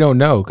YBN that we don't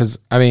know? Because,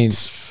 I mean,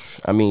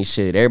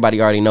 shit,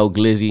 everybody already know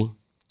Glizzy.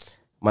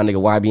 My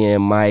nigga YBN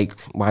Mike,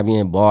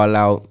 YBN Ball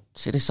Out.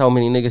 Shit, there's so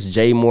many niggas.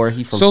 Jay Moore,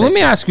 he from So Texas. Let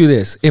me ask you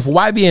this. If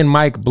YBN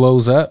Mike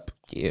blows up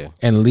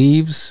and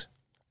leaves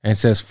and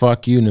says,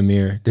 fuck you,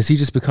 Nahmir, does he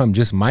just become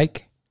just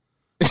Mike?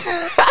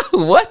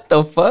 What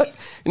the fuck?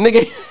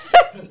 Nigga.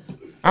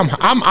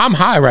 I'm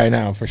high right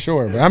now for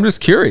sure, but I'm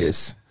just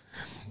curious.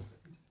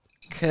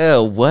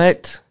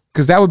 What?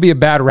 Because that would be a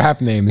bad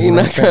rap name.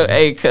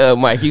 Hey,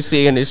 Mike, you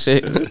seeing this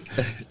shit?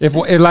 If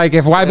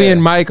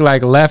YBN Mike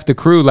like left the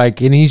crew,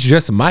 like, and he's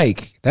just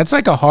Mike, that's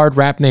like a hard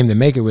rap name to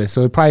make it with.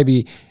 So it'd probably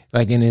be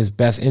like in his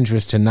best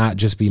interest to not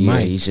just be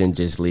Mike. He shouldn't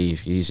just leave.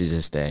 He should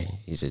just stay.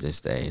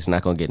 It's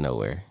not gonna get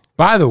nowhere.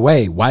 By the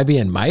way,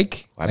 YBN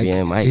Mike?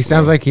 YBN Mike. He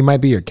sounds like he might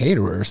be your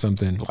caterer or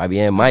something.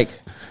 YBN Mike.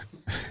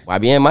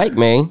 YBN Mike,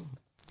 man.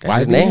 That's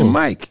his name.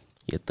 Mike.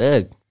 He a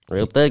thug.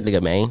 Real thug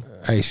nigga, man.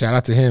 Hey, shout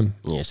out to him.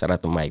 Yeah, shout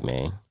out to Mike,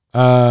 man.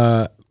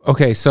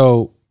 Okay,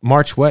 so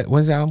March what?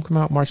 When's the album come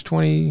out? March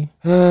 20?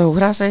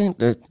 What I say?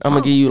 I'm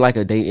gonna give you like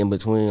a date in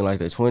between, like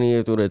the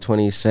 20th through the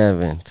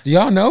 27th. Do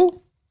y'all know?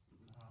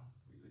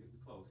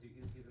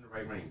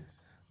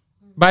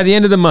 By the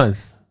end of the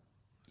month.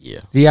 Yeah.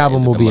 The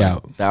album will be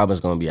out. The album's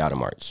gonna be out in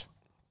March.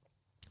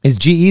 Is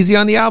G-Eazy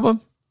on the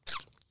album?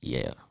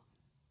 Yeah.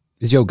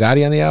 Is Yo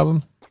Gotti on the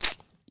album?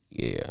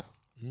 Yeah.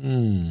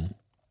 A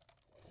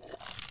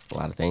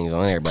lot of things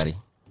on there, buddy.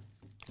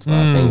 There's a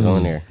lot of things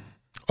on there.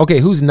 Okay,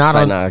 who's not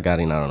on?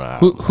 Gotti not on the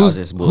album.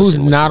 Who's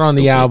not on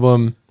the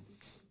album?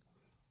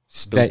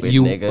 Stupid that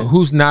you nigga.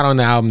 Who's not on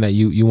the album that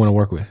you want to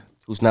work with?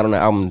 Who's not on the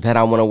album that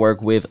I want to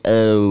work with?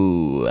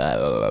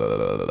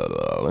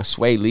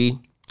 Sway Lee,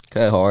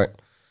 Cut Hard.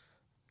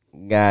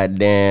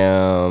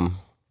 Goddamn.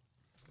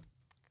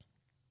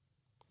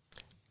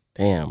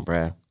 Damn,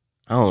 bruh.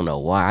 I don't know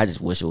why. I just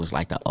wish it was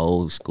like the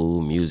old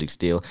school music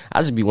still.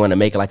 I just be wanting to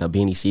make it like a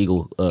Beanie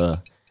Siegel,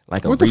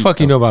 like a what the fuck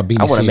you know about Beanie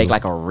Siegel? I want to make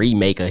like a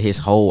remake of his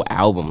whole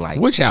album. Like,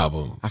 which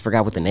album? I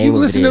forgot what the name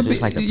of it is. It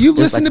was like you've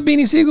listened to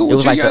Beanie Siegel? It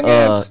was like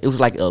it was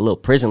like a little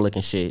prison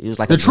looking shit. It was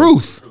like The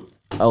Truth.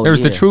 Oh,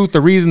 there's The Truth,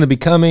 The Reason, The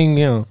Becoming.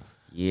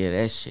 Yeah,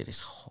 that shit is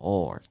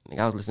hard. Nigga,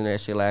 I was listening to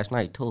that shit last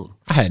night too.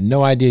 I had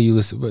no idea you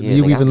listened. But yeah,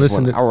 you nigga, even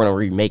listened to. I want to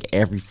remake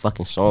every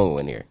fucking song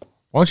in there.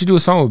 Why don't you do a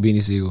song with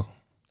Beanie Siegel?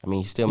 I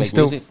mean, you still make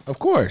music? Of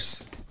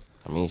course.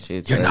 I mean,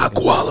 shit. You're not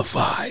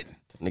qualified.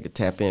 Nigga,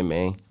 tap in,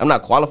 man. I'm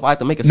not qualified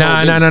to make a song.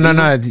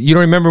 Nah. You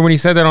don't remember when he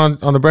said that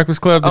on the Breakfast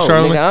Club?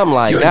 Nigga, I'm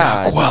like, you're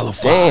not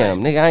qualified.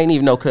 Damn, nigga, I ain't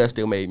even know Cuz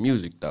still made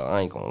music though.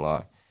 I ain't gonna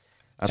lie.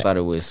 I thought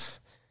it was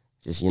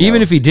just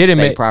even if he didn't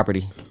make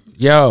property.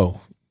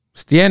 Yo,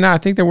 I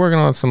think they're working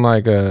on some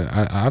like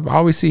I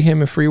always see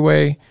him in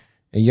Freeway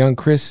and Young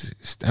Chris.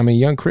 I mean,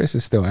 Young Chris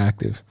is still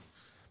active,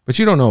 but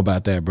you don't know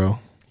about that, bro.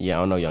 Yeah,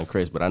 I don't know Young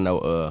Chris, but I know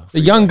the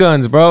Young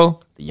Guns,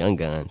 bro. The Young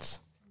Guns.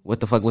 What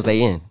the fuck was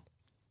they in?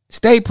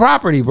 State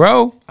Property,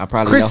 bro. I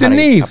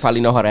probably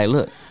know how they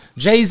look.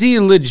 Jay-Z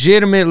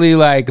legitimately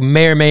like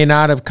may or may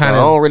not have kind of.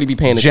 I don't really be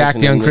paying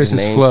attention to Young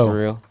Chris's flow. For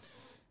real.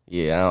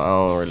 Yeah, I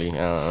don't really.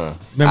 Remember,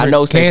 I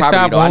know State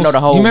Property though. I know the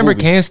whole. You remember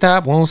movie. Can't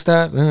Stop, Won't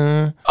Stop?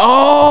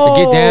 Oh,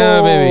 Get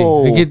Down,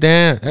 baby. Get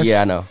Down.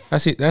 Yeah, I know.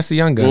 That's the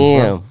Young Guns.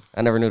 Damn, bro.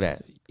 I never knew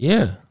that.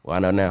 Yeah. Well, I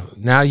know now.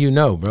 Now you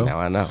know, bro. Now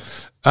I know.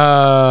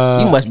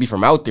 You must be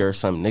from out there or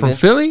something, nigga. From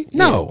Philly?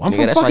 No, I'm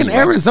from fucking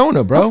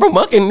Arizona, bro. I'm from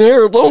fucking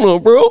Arizona,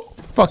 bro.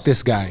 Fuck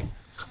this guy.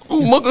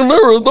 I'm fucking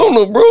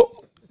Arizona,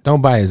 bro.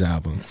 Don't buy his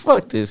album.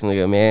 Fuck this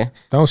nigga, man.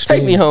 Don't stream.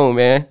 Take me home,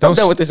 man. I'm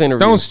done with this interview.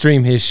 Don't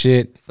stream his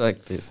shit.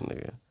 Fuck this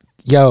nigga.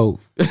 Yo,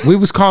 we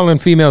was calling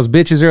females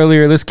bitches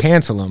earlier. Let's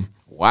cancel them.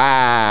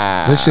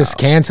 Wow. Let's just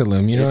cancel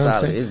them. You know what I'm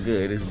solid. saying? It's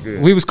good. It's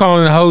good. We was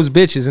calling the hoes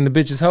bitches and the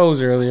bitches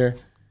hoes earlier.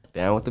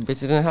 Down with the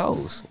bitches and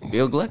hoes.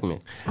 Bill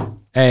Gluckman.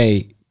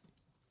 Hey,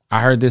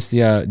 I heard this.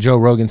 Joe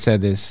Rogan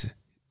said this.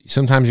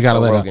 Sometimes you gotta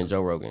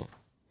Joe Rogan.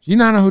 You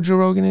not know who Joe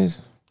Rogan is?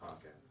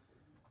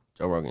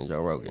 Joe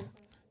Rogan.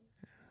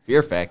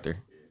 Fear Factor.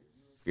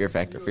 You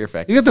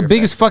got the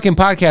biggest fucking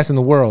podcast in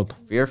the world.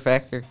 Fear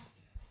Factor.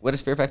 What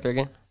is Fear Factor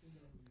again?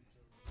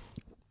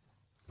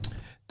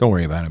 Don't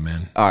worry about it,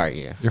 man. All right,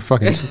 yeah. You're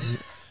fucking...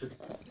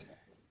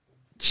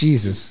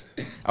 Jesus.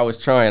 I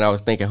was trying. I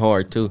was thinking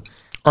hard, too.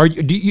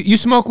 Do you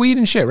smoke weed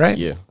and shit, right?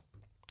 Yeah.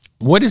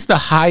 What is the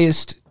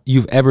highest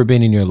you've ever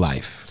been in your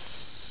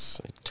life?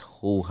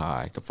 Too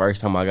high. The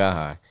first time I got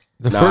high.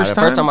 The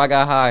first time I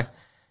got high.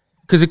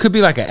 Because it could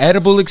be like an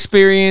edible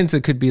experience.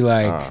 It could be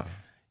like,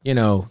 you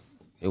know.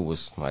 It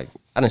was like,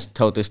 I done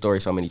told this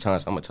story so many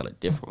times. I'm going to tell a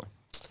different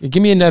one.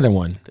 Give me another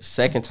one. The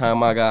second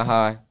time I got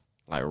high,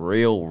 like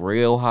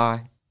real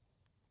high,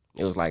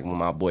 it was like when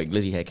my boy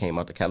Glizzy had came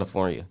out to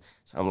California.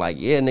 So I'm like,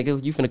 yeah,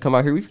 nigga, you finna come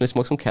out here. We finna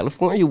smoke some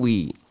California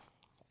weed.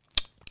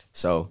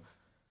 So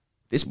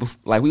this,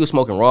 like, we was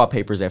smoking raw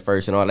papers at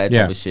first and all that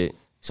type of shit.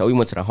 So we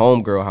went to the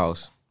homegirl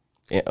house.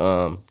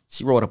 And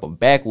she rolled up a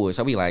backwoods.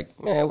 So we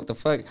like, man, what the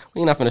fuck?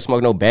 We ain't not finna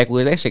smoke no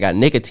backwoods. That shit got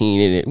nicotine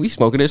in it. We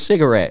smoking a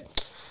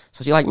cigarette.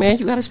 So she like, man,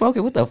 you gotta smoke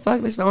it. What the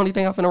fuck? This is the only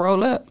thing I'm finna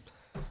roll up.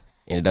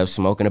 Ended up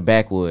smoking a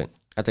backwood.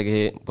 I took a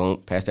hit, boom,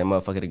 passed that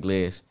motherfucker to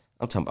Gliz.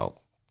 I'm talking about,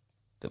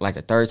 like,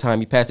 the third time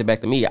he passed it back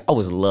to me, I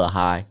was a little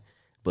high.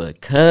 But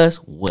cuz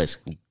was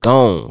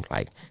gone.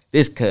 Like,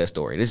 this cuz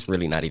story, this is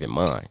really not even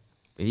mine.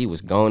 But he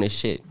was gone as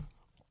shit.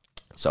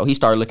 So he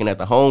started looking at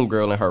the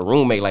homegirl and her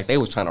roommate like they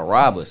was trying to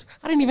rob us.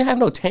 I didn't even have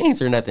no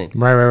chains or nothing.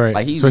 Right.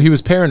 Like so he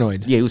was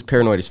paranoid. Yeah, he was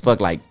paranoid as fuck,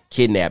 like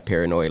kidnap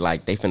paranoid.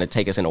 Like they finna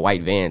take us in a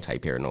white van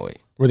type paranoid.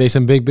 Were they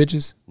some big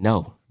bitches?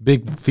 No.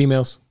 Big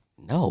females?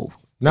 No.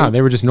 No,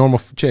 they were just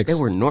normal chicks. They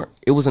were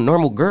it was a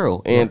normal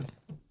girl and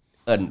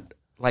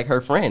like her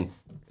friend,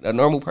 a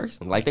normal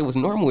person. Like they was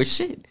normal as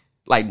shit.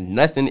 Like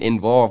nothing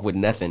involved with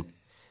nothing.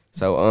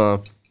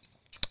 So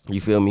you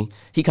feel me?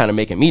 He kind of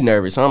making me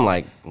nervous. So I'm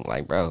like,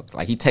 bro,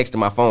 like he texted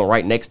my phone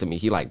right next to me.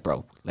 He like,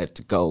 bro, let's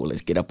go.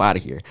 Let's get up out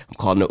of here. I'm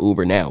calling the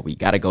Uber now. We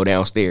got to go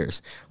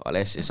downstairs. All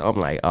that shit. So I'm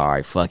like, all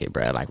right, fuck it,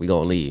 bro. Like we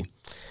going to leave.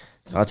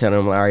 So I tell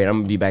him, all right, I'm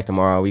going to be back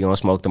tomorrow. We going to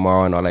smoke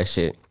tomorrow and all that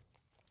shit.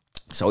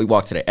 So we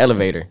walk to the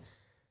elevator.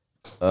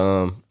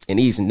 And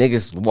these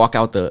niggas walk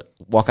out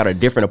a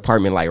different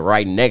apartment like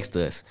right next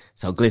to us.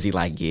 So Glizzy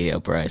like, yeah,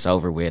 bro, it's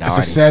over with. It's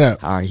a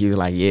setup. All right, he was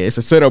like, yeah, it's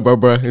a setup,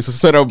 bro. It's a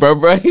setup,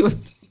 bro. He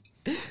was...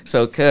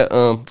 So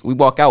we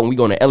walk out and we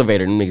go in the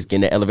elevator. And niggas get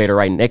in the elevator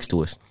right next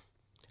to us.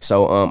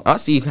 So I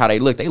see how they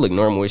look. They look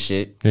normal as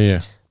shit.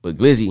 Yeah. But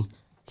Glizzy,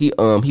 he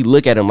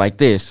look at him like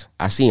this.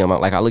 I see him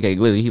like I look at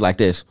Glizzy. He like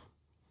this.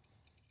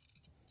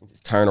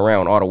 Just turn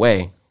around all the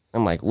way.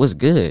 I'm like, what's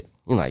good?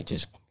 He like,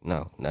 just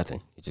no,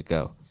 nothing. You just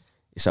go.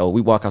 So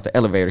we walk out the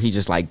elevator. He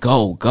just like,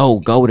 go.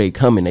 They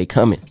coming. And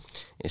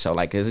so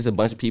like, cause there's a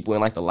bunch of people in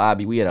like the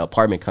lobby. We had an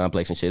apartment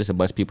complex and shit. There's a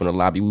bunch of people in the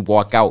lobby. We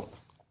walk out.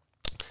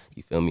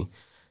 You feel me?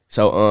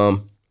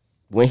 So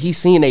when he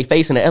seen they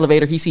face in the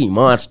elevator, he seen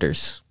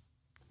monsters.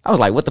 I was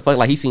like, what the fuck?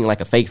 Like he seen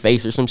like a fake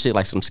face or some shit,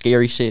 like some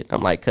scary shit.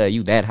 I'm like, cuz,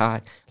 you that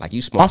high? Like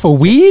you smoke off of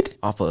weed?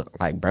 Off of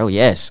like, bro,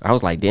 yes. I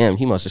was like, damn,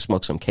 he must have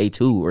smoked some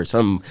K2 or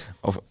something.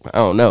 I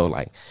don't know.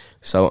 Like,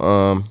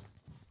 so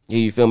yeah,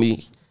 you feel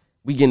me?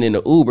 We getting in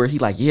the Uber. He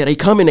like, yeah, they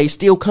coming. They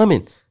still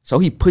coming. So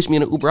he pushed me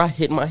in the Uber. I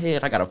hit my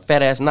head. I got a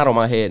fat ass knot on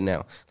my head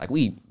now. Like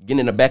we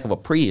getting in the back of a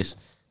Prius.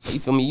 You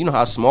feel me? You know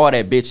how small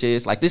that bitch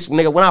is. Like this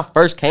nigga, when I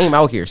first came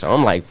out here, so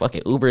I'm like, fuck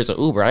it, Uber is an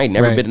Uber. I ain't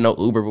never been to no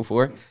Uber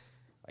before.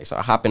 Like, so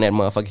I hop in that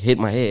motherfucker, hit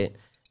my head.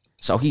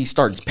 So he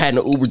starts patting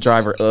the Uber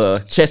driver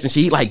chest and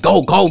shit. He like,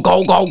 go.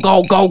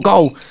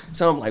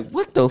 So I'm like,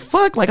 what the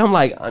fuck? Like, I'm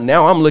like,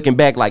 now I'm looking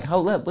back like,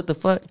 hold up, what the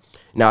fuck?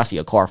 Now I see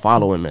a car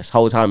following us.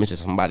 Whole time it's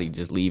just somebody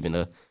just leaving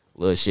a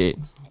little shit.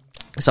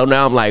 So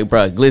now I'm like,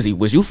 bro, Glizzy,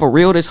 was you for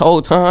real this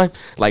whole time?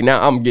 Like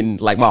now I'm getting,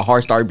 like my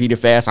heart started beating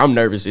fast. I'm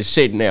nervous as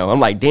shit now. I'm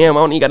like, damn, I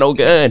don't even got no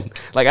gun.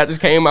 Like I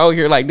just came out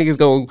here like niggas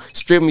gonna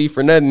strip me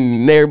for nothing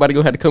and everybody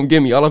gonna have to come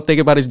get me. All I'm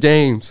thinking about is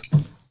James.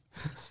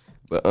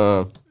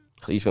 But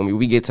you feel me?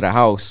 We get to the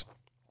house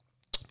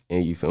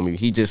and you feel me?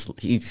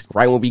 He's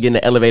right when we get in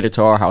the elevator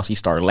to our house, he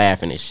started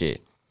laughing and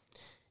shit.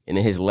 And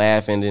then his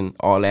laughing and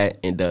all that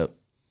end up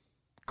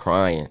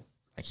crying.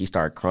 Like he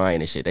started crying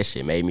and shit. That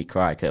shit made me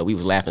cry cuz we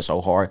was laughing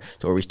so hard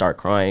to where we start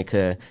crying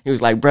cuz he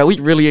was like, bro, we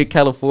really in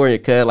California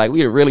cuz like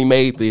we really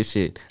made this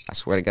shit. I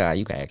swear to God,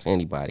 you can ask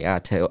anybody. I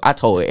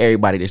told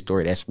everybody this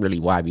story. That's really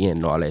YBN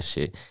and all that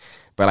shit.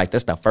 But like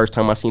that's the first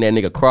time I seen that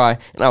nigga cry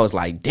and I was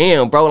like,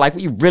 damn, bro, like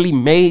we really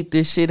made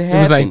this shit happen.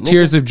 It was like nigga.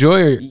 Tears of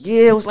joy.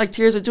 Yeah, it was like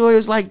tears of joy. It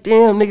was like,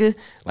 damn, nigga.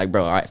 Like,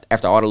 bro,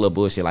 after all the little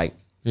bullshit, like,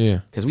 yeah,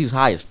 cuz we was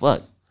high as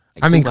fuck.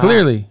 Like, I mean,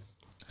 clearly. High.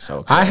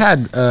 So I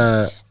had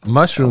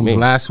mushrooms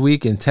last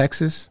week in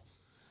Texas.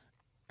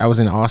 I was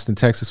in Austin,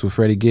 Texas with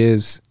Freddie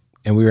Gibbs,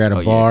 and we were at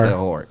a bar. Yeah,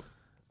 hard.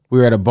 We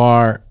were at a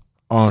bar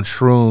on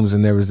shrooms,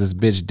 and there was this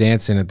bitch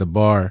dancing at the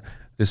bar,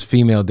 this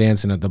female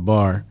dancing at the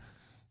bar.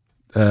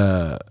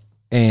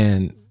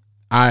 And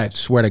I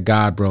swear to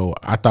God, bro,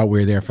 I thought we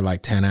were there for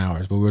like 10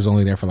 hours, but we was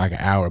only there for like an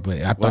hour. But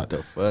I thought, what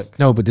the fuck?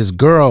 No, but this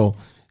girl,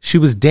 she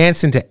was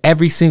dancing to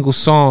every single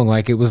song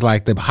like it was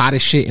like the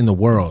hottest shit in the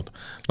world.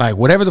 Like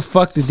whatever the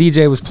fuck the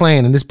DJ was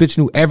playing, and this bitch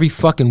knew every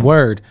fucking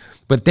word.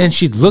 But then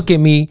she'd look at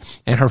me,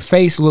 and her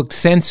face looked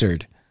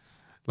censored.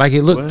 Like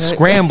it looked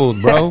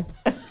scrambled, bro.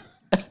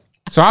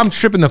 So I'm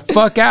tripping the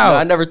fuck out. No,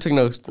 I never took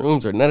no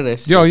shrooms or none of that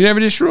shit. Yo, you never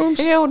did shrooms?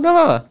 Hell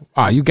no.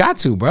 Oh, you got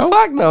to, bro.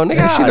 Fuck no, nigga.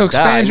 That shit'll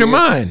expand your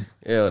mind.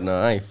 Hell no,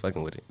 I ain't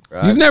fucking with it.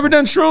 Bro. You've never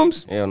done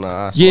shrooms? Hell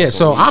no. Yeah,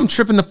 so I'm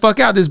tripping the fuck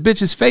out. This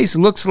bitch's face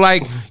looks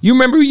like, you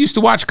remember we used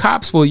to watch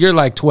Cops? Well, you're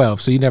like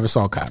 12, so you never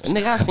saw Cops.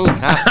 Nigga, I seen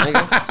Cops,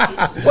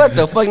 nigga. What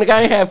the fuck, nigga?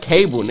 I ain't have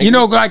cable, nigga. You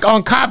know, like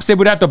on Cops, they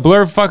would have to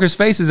blur fuckers'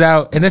 faces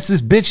out, and this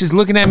bitch is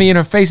looking at me, and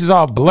her face is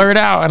all blurred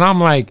out, and I'm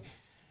like,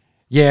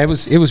 yeah, it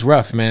was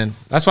rough, man.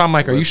 That's why I'm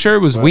like, are you sure it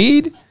was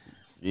weed?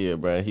 Yeah,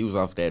 bro. He was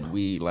off that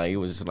weed. Like, it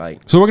was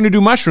like... So we're going to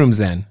do mushrooms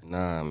then?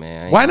 Nah,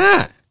 man. Why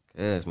not?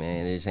 Because,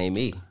 man, it just ain't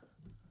me.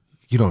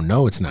 You don't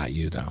know it's not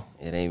you, though.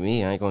 It ain't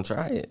me. I ain't going to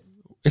try it.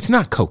 It's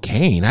not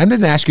cocaine. I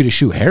didn't ask you to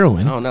shoot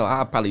heroin. I don't know.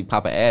 I'll probably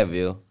pop an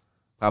Advil.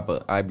 Pop a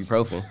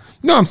ibuprofen.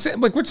 No, I'm saying,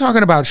 like, we're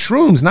talking about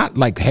shrooms, not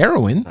like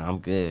heroin. Nah, I'm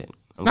good.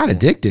 It's not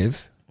addictive.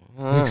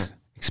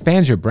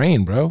 Expands your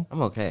brain, bro.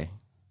 I'm okay.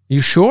 You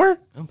sure?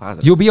 I'm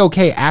positive. You'll be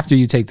okay after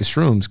you take the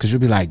shrooms because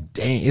you'll be like,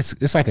 dang,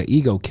 it's like an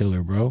ego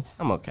killer, bro.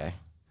 I'm okay.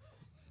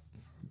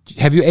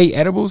 Have you ate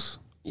edibles?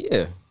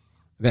 Yeah.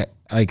 That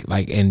like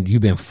and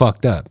you've been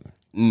fucked up?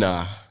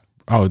 Nah.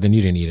 Oh, then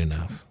you didn't eat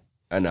enough.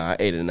 I know I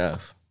ate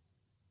enough,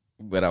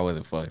 but I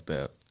wasn't fucked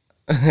up.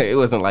 It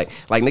wasn't like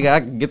nigga, I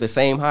could get the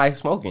same high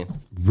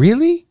smoking.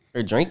 Really?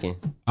 Or drinking.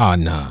 Oh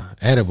nah,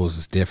 edibles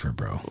is different,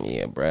 bro.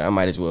 Yeah, bro. I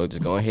might as well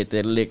just go and hit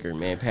that liquor,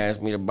 man.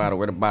 Pass me the bottle.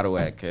 Where the bottle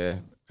at, cuz?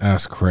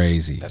 That's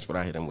crazy. That's what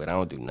I hit him with. I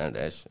don't do none of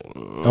that shit.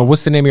 Oh,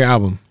 what's the name of your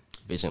album?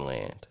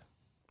 Visionland.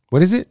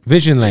 What is it?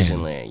 Visionland.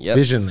 Visionland. Yep.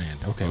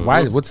 Visionland. Okay.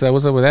 Why? What's up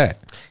with that?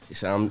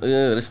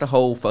 It's the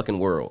whole fucking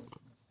world.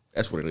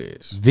 That's what it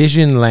is.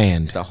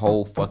 Visionland. It's the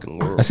whole fucking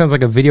world. That sounds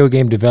like a video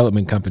game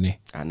development company.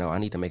 I know. I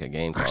need to make a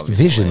game called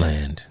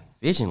Visionland.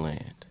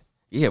 Visionland.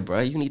 Yeah, bro.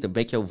 You need to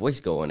make your voice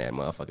go on that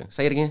motherfucker.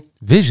 Say it again.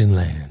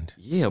 Visionland.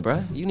 Yeah,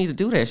 bro. You need to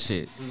do that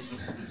shit.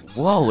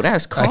 Whoa,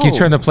 that's cool. Like you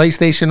turn the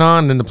PlayStation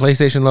on, then the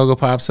PlayStation logo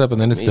pops up,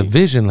 and then it's the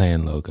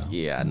Visionland logo.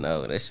 Yeah, I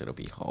know. That shit'll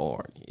be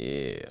hard.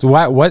 Yeah. So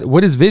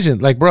what is Vision?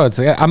 Like, bro, it's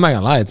like, I'm not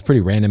gonna lie, it's a pretty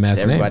random ass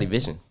name. Everybody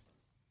vision.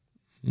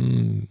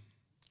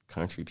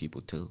 Country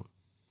people too.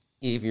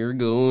 If you're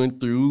going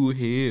through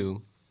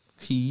hell,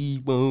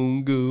 keep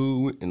on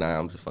going. Nah,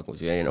 I'm just fucking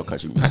with you. There ain't no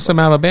country music. That's some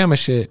Alabama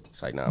shit.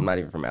 It's like, nah, I'm not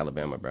even from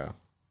Alabama, bro.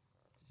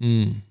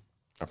 I'm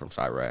from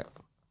Chirac.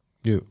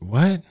 You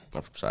what?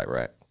 I'm from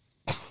Chirac.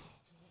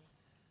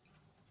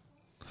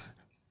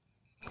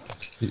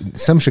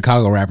 Some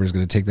Chicago rappers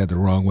gonna take that the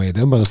wrong way.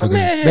 Them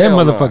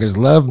motherfuckers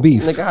love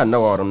beef. Nigga, I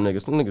know all them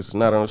niggas. Them niggas is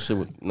not on shit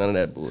with none of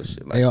that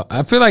bullshit. Like,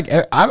 I feel like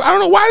I don't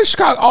know why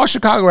all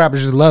Chicago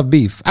rappers just love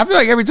beef. I feel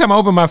like every time I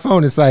open my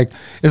phone, it's like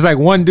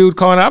one dude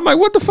calling out. I'm like,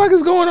 what the fuck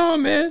is going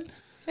on, man?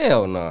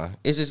 hell nah.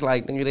 It's just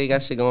like, nigga, they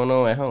got shit going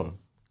on at home.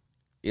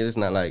 It's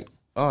not like,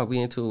 oh, we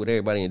into it with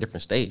everybody in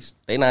different states.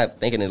 They not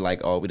thinking it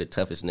like, oh, we the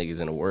toughest niggas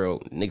in the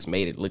world. Niggas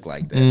made it look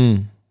like that.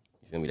 You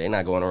feel me? They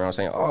not going around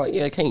saying, oh,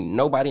 yeah, can't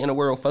nobody in the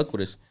world fuck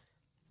with us.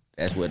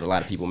 That's what a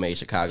lot of people made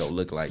Chicago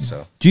look like.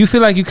 So, do you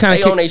feel like you kind of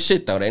they own their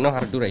shit though? They know how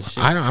to do their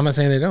shit. I'm not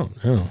saying they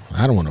don't. No,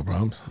 I don't want no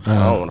problems. I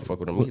don't want to fuck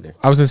with them either.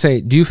 I was gonna say,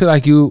 do you feel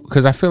like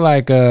because I feel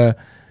like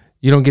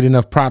you don't get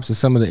enough props to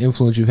some of the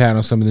influence you've had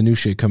on some of the new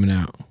shit coming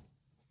out.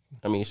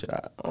 I mean, shit,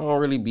 I don't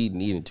really be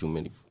needing too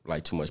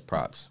much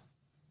props.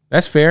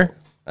 That's fair.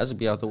 That should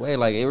be out the way.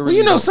 Like, it really well,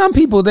 you know, some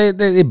people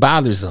it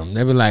bothers them.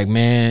 They be like,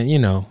 man, you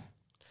know,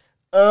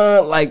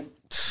 like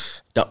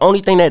the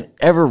only thing that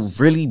ever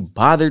really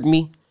bothered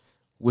me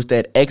was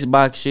that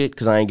Xbox shit,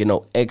 because I ain't getting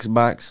no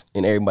Xbox,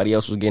 and everybody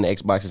else was getting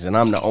Xboxes, and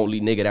I'm the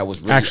only nigga that was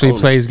really actually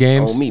plays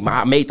games on me.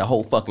 I made the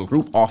whole fucking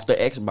group off the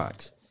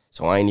Xbox,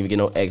 so I ain't even get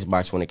no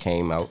Xbox when it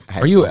came out.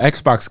 Are you an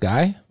Xbox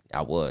guy?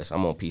 I was.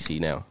 I'm on PC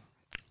now.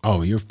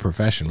 Oh, you're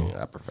professional.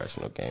 Yeah, I'm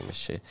professional game and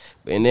shit.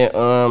 And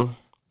then,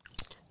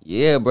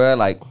 yeah, bro,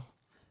 like,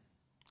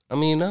 I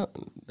mean, no,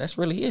 that's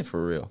really it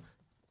for real.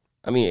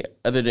 I mean,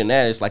 other than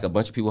that, it's like a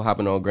bunch of people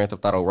hopping on Grand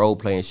Theft Auto role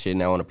playing shit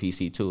now on a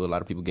PC too. A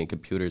lot of people getting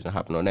computers and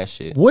hopping on that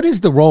shit. What is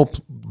the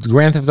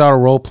Grand Theft Auto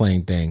role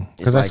playing thing?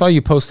 Because I saw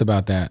you post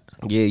about that.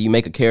 Yeah, you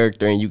make a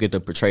character and you get to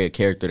portray a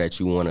character that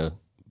you want to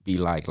be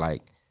like.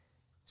 Like,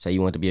 say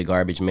you want to be a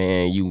garbage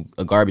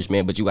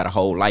man, but you got a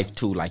whole life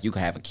too. Like, you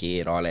can have a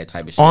kid, all that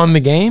type of shit. On the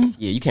game?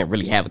 Yeah, you can't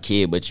really have a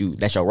kid, but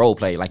that's your role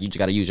play. Like, you just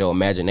got to use your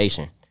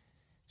imagination.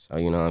 So,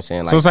 you know what I'm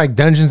saying? Like, so it's like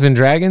Dungeons and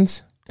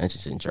Dragons?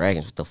 Dungeons and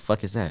Dragons, what the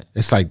fuck is that?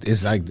 It's like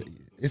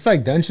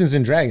Dungeons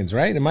and Dragons,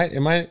 right? Am I?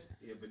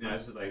 Yeah, but But now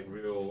this is like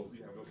real.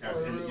 You have real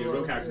characters.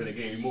 Real characters in the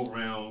game. You move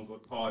around, go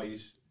to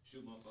parties,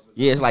 shoot motherfuckers.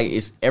 Yeah, it's like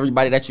it's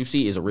everybody that you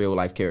see is a real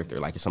life character.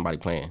 Like it's somebody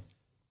playing.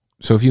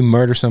 So if you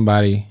murder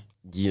somebody,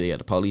 yeah,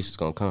 the police is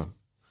gonna come.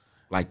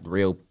 Like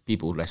real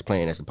people that's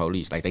playing as the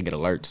police. Like they get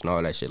alerts and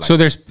all that shit. Like, so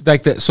there's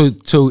like that.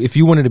 So if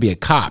you wanted to be a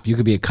cop, you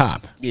could be a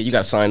cop. yeah, you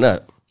gotta sign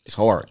up. It's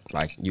hard.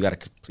 Like you gotta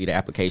complete an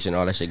application,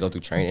 all that shit, go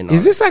through training.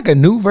 Is this like a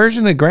new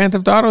version of Grand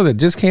Theft Auto that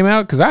just came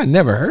out? Because I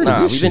never heard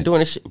of this we've been doing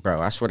this shit, bro.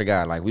 I swear to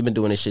God, like we've been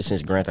doing this shit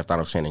since Grand Theft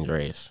Auto San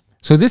Andreas.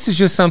 So this is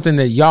just something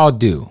that y'all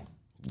do.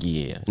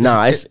 Yeah.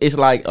 Nah, it's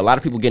like a lot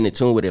of people getting in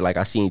tune with it. Like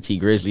I seen T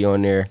Grizzly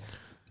on there.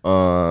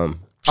 Oh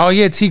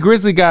yeah, T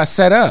Grizzly got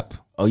set up.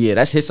 Oh yeah,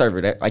 that's his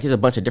server. That like there's a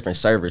bunch of different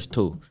servers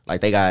too.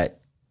 Like they got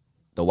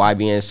the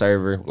YBN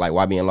server, like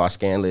YBN Lost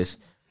Scanless.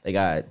 They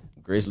got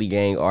Grizzly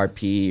Gang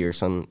RP or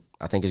some.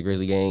 I think it's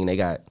Grizzly Gang.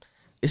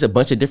 It's a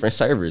bunch of different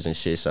servers and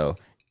shit. So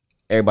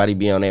everybody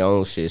be on their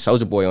own shit.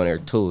 Soulja Boy on there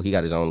too. He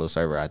got his own little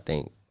server. I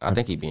think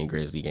he be in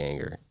Grizzly Gang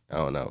or I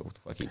don't know what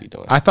the fuck he be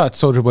doing. I thought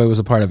Soulja Boy was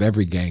a part of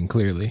every gang.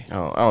 Clearly,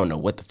 I don't know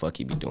what the fuck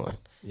he be doing.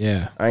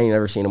 Yeah, I ain't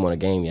never seen him on a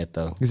game yet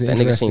though. He's an that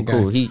nigga seem interesting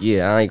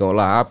cool. I ain't gonna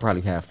lie. I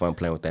probably have fun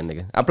playing with that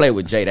nigga. I played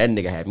with Jay. That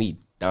nigga had me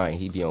dying.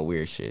 He be on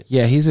weird shit.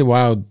 Yeah, he's a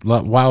wild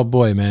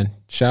boy, man.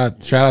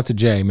 Shout out to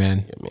Jay,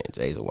 man. Yeah, man,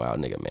 Jay's a wild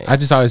nigga, man. I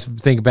just always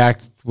think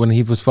back when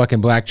he was fucking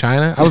Black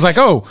China. I was like,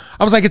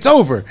 it's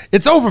over.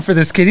 It's over for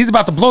this kid. He's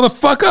about to blow the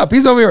fuck up.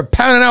 He's over here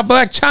pounding out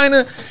Black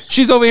China.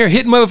 She's over here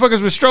hitting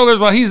motherfuckers with strollers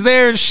while he's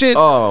there and shit.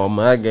 Oh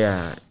my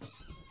God.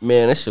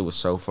 Man, that shit was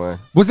so fun.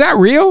 Was that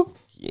real?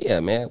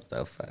 Yeah, man. What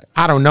the fuck?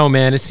 I don't know,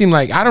 man. It seemed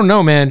like, I don't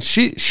know, man.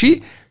 She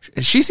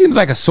seems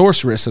like a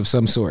sorceress of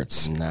some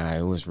sorts. Nah,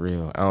 it was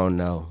real. I don't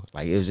know.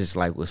 Like, it was just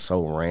like, was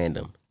so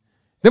random.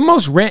 I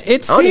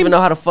don't even know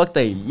how the fuck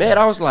they met.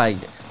 I was like,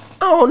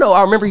 I don't know.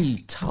 I remember he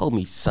told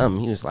me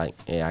something. He was like,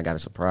 yeah, I got a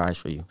surprise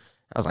for you.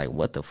 I was like,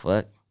 what the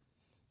fuck?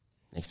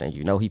 Next thing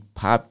you know, he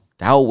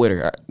popped out with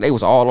her. They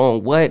was all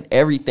on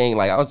everything.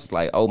 Like, I was just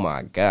like, oh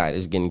my God,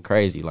 it's getting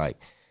crazy. Like,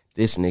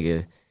 this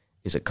nigga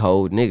is a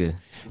cold nigga.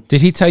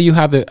 Did he tell you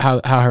how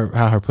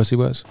her pussy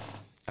was?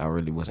 I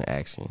really wasn't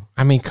asking.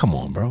 I mean, come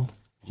on, bro.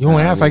 You want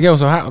to ask like, yo,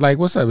 so how? Like,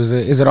 what's up? Is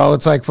it all?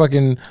 It's like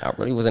fucking. I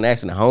really wasn't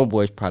asking. The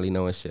homeboys probably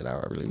knowing shit.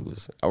 I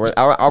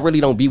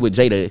really don't be with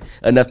Jada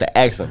enough to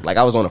ask him. Like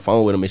I was on the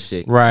phone with him and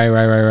shit. Right.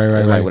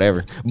 Like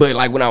whatever. But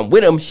like when I'm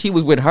with him, he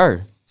was with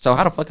her. So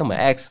how the fuck I'm gonna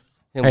ask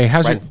him? Hey,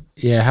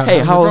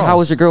 how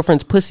was your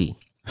girlfriend's pussy?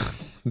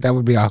 That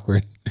would be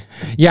awkward.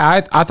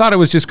 Yeah, I thought it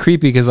was just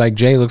creepy because like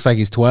Jay looks like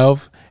he's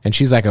 12 and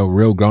she's like a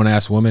real grown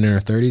ass woman in her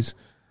 30s.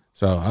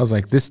 So I was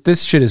like,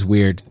 this shit is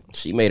weird.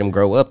 She made him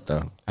grow up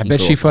though. I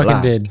bet she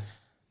fucking did.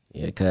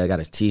 Yeah, cuz I got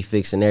his teeth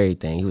fixed and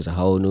everything. He was a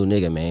whole new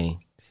nigga, man.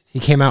 He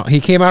came out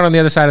on the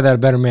other side of that a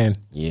better man.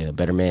 Yeah, a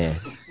better man.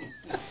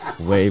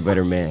 Way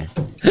better man.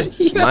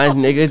 My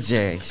nigga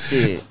Jay.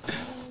 Shit.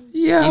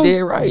 Yeah. He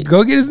did right.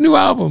 Go get his new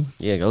album.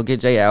 Yeah, go get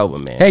Jay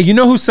album, man. Hey, you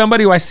know who's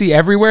somebody who I see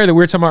everywhere that we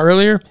were talking about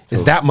earlier?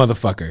 Is that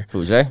motherfucker.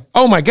 Who, Jay?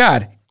 Oh my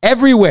God.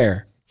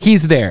 Everywhere.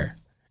 He's there.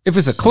 If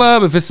it's a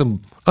club, if it's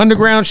some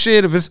underground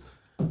shit,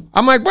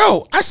 I'm like,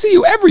 bro, I see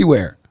you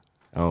everywhere.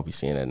 I don't be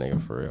seeing that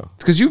nigga for real.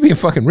 It's because you be in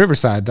fucking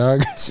Riverside, dog.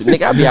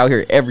 Nigga, I be out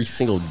here every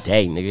single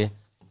day, nigga.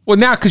 Well,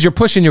 now because you're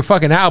pushing your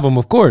fucking album,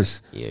 of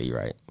course. Yeah, you're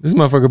right. This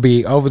motherfucker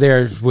be over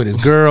there with his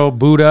girl,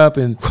 boot up,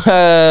 and...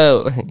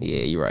 Whoa.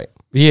 Yeah, you're right.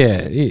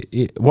 Yeah.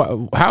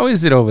 How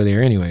is it over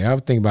there anyway? I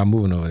would think about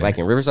moving over there. Like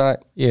in Riverside?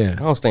 Yeah.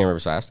 I don't stay in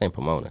Riverside. I stay in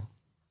Pomona.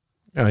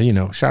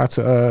 Shout out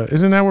to...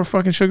 isn't that where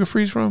fucking Sugar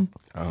Free's from?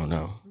 I don't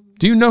know.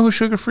 Do you know who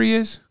Sugar Free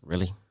is?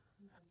 Really?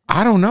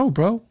 I don't know,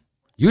 bro.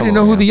 You didn't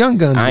know who the Young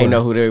Guns were. I didn't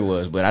know who they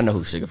was, but I know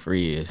who Sugar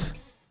Free is.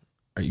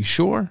 Are you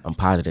sure? I'm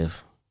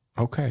positive.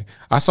 Okay.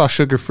 I saw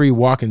Sugar Free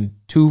walking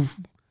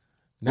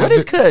What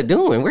is Cud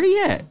doing? Where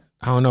he at?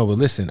 I don't know, but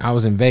listen, I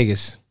was in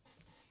Vegas.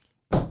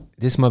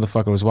 This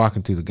motherfucker was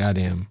walking through the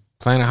goddamn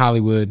Planet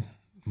Hollywood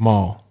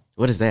Mall.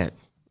 What is that?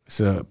 It's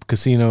a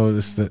casino.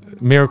 It's the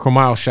Miracle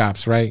Mile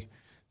shops, right?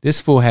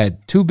 This fool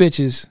had 2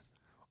 bitches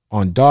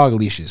on dog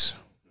leashes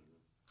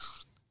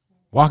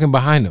walking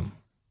behind him.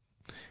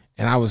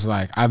 And I was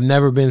like, I've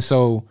never been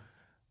so,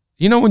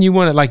 when you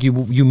want to, like, you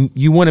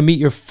want to meet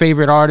your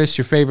favorite artist,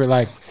 your favorite,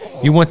 like,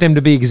 you want them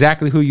to be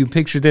exactly who you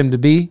picture them to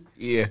be.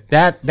 Yeah.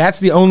 That's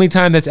the only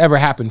time that's ever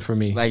happened for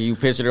me. Like, you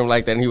pictured him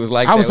like that and he was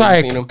like I was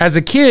like, as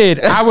a kid,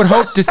 I would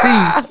hope to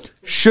see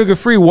Sugar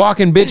Free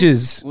walking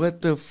bitches.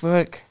 What the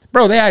fuck?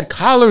 Bro, they had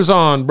collars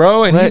on,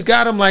 bro, and he's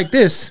got them like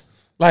this.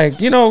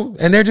 Like,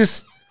 and they're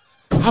just,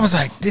 I was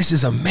like, this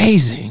is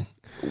amazing.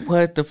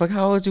 What the fuck?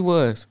 How old you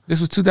was? This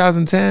was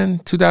 2010,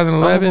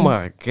 2011. Oh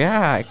my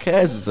God,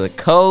 cuz is a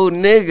cold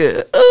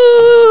nigga.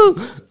 Ooh,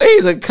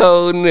 he's a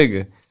cold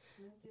nigga.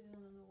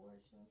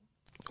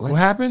 What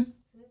happened?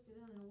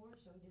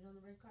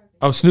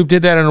 Oh, Snoop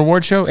did that on an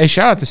award show? Hey,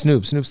 shout out to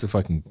Snoop. Snoop's the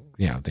fucking,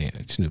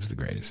 Snoop's the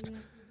greatest.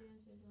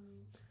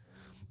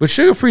 But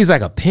Sugar Free's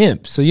like a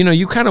pimp. So,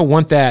 you kind of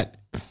want that.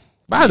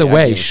 By the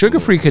way,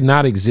 Sugar Free could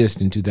not exist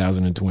in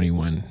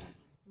 2021.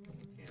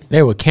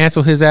 They would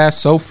cancel his ass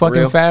so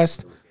fucking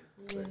fast.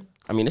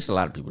 I mean, it's a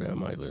lot of people that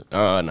might listen.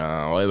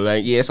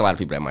 It's a lot of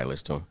people that might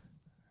listen to him.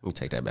 Let me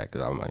take that back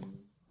because I'm like,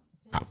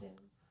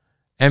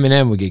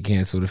 Eminem would get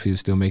canceled if he was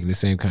still making the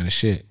same kind of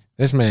shit.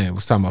 This man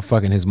was talking about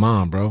fucking his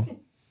mom, bro.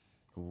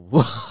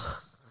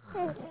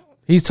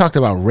 He's talked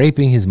about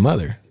raping his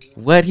mother.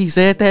 What? He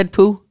said that,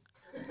 Pooh?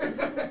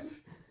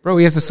 Bro,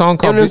 he has a song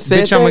called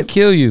Bitch, I'ma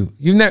Kill You.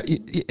 You never...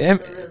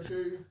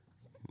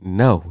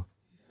 No.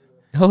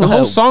 The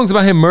whole song's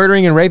about him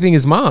murdering and raping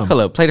his mom.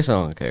 Hold up, play the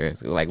song, okay?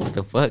 Like, what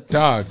the fuck?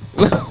 Dog,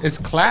 it's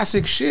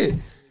classic shit.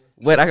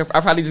 But I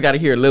probably just got to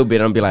hear a little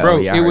bit and be like, bro, oh,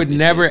 yeah, it would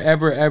never,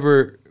 ever,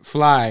 ever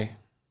fly.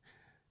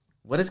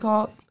 What is it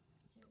called?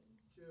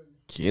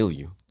 Kill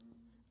You.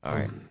 All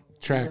right.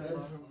 Track.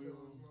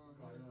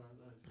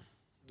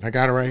 I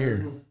got it right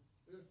here.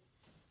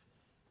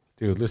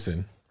 Dude,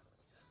 listen.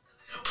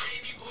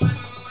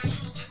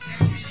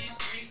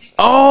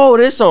 Oh,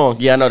 this song.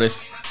 Yeah, I know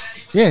this.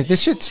 Yeah,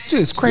 this shit's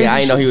just crazy. Yeah, I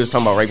didn't know he was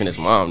talking about raping his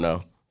mom,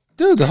 though.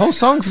 Dude, the whole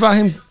song's about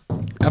him,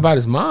 about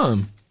his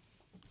mom.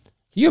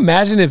 Can you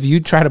imagine if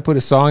you try to put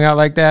a song out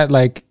like that,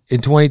 like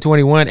in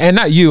 2021? And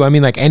not you, I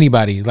mean like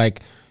anybody.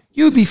 Like,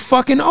 you'd be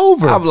fucking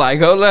over. I'm like,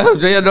 hold up,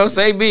 don't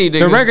say me,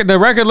 nigga. The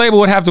record label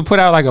would have to put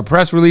out like a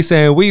press release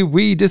saying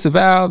we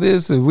disavow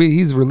this and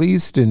he's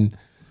released and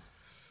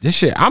this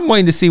shit. I'm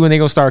waiting to see when they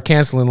gonna start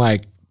canceling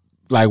like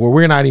where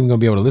we're not even gonna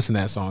be able to listen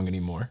to that song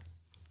anymore.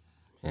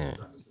 Yeah.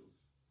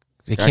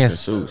 They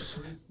canceled.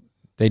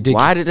 They did.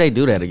 Why did they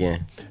do that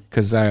again?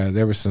 Because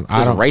there was some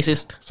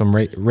racist, some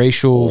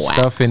racial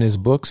stuff in his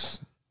books.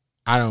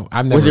 I've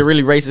never. Was it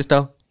really racist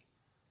though?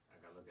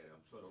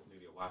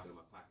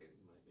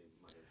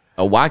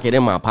 A Wocket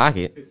in my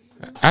pocket.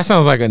 That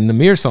sounds like a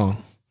Nahmir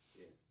song.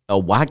 A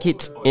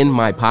Wocket in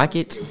my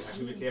pocket.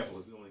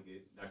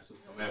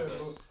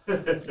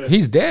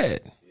 He's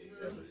dead.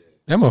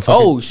 That motherfucker.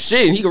 Oh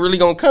shit! He really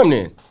gonna come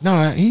then?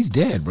 No, he's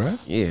dead, bro.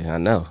 Yeah, I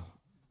know.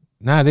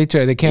 Nah, they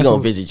canceled. He gonna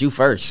visit you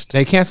first.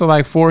 They canceled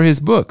like 4 of his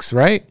books,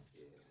 right?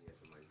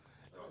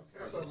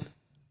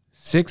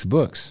 6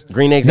 books.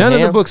 Green Eggs. None and of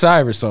ham? the books I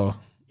ever saw.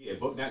 Yeah,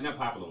 but not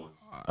popular one.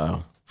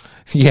 Oh.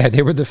 Yeah,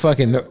 they were the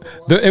fucking.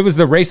 It was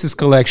the racist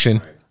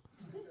collection.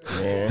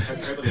 Yeah.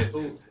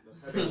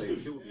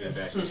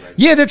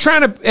 Yeah, they're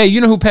trying to. Hey,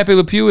 you know who Pepe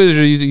Le Pew is,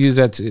 or you use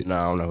that too? No,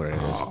 I don't know who that is.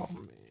 Oh,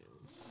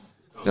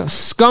 the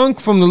skunk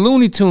from the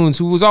Looney Tunes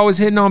who was always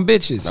hitting on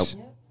bitches. Nope.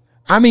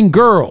 I mean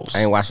girls.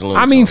 I ain't watching Looney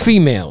I mean Tunes.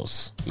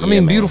 females. Yeah, I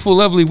mean man. beautiful,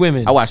 lovely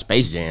women. I watched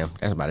Space Jam.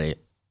 That's about it.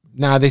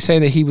 Nah, they say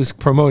that he was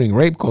promoting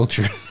rape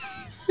culture.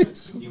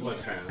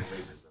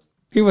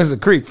 He was a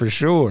creep for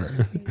sure.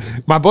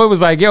 My boy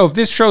was like, yo, if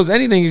this shows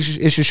anything,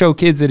 it should show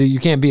kids that you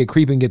can't be a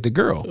creep and get the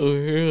girl.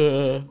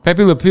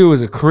 Pepe Le Pew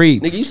is a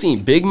creep. Nigga, you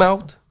seen Big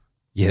Mouth?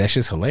 Yeah, that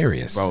shit's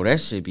hilarious. Bro, that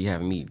shit be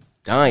having me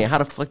dying. How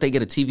the fuck they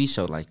get a TV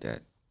show like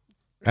that?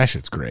 That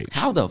shit's great.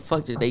 How the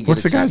fuck did they get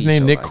What's a the guy's TV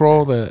name? show Nick like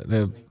Kroll? that?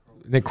 The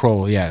Nick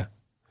Kroll, yeah.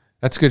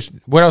 That's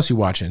good. What else you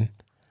watching?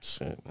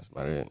 Shit, that's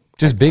about it.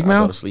 Just Big I go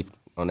Mouth? to sleep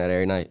on that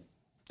every night.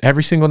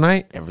 Every single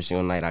night? Every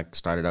single night I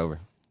start it over.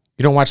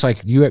 You don't watch like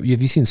have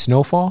you seen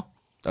Snowfall?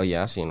 Oh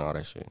yeah, I seen all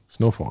that shit.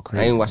 Snowfall, I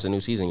crazy. ain't watched the new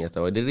season yet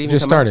though. Did it even It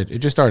just come started. out? It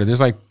just started. There's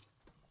like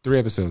 3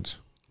 episodes.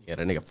 Yeah,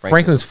 that nigga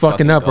Franklin's a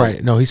fucking up goat.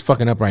 right. No, he's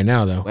fucking up right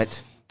now though.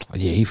 What?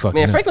 Yeah, he fucking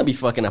Man, up. Franklin be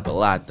fucking up a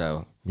lot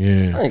though.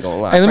 Yeah. I ain't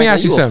gonna lie. Hey, let me Franklin,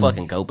 ask you a something.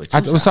 fucking goat, but I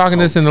you was talking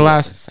this in the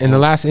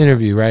last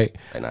interview, right?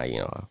 And now you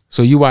know.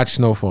 So you watch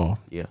Snowfall.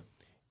 Yeah.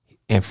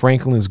 And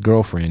Franklin's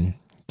girlfriend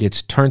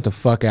gets turned the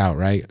fuck out,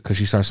 right? Because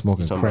she starts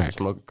smoking crack.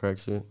 Smoking crack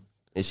shit.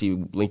 And she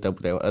linked up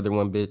with that other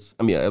one bitch.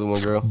 I mean, the other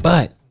one girl.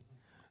 But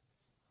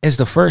it's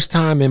the first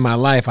time in my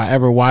life I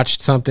ever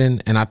watched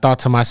something and I thought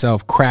to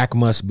myself, crack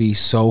must be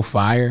so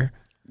fire.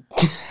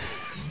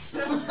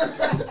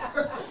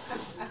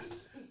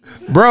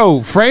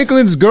 Bro,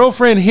 Franklin's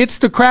girlfriend hits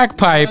the crack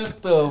pipe.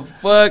 What the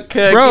fuck?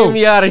 Bro, Get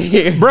me out of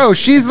here. Bro,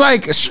 she's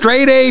like a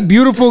straight A,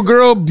 beautiful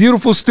girl,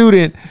 beautiful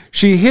student.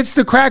 She hits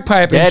the crack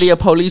pipe. Daddy a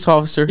police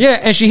officer. Yeah,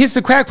 and she hits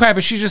the crack pipe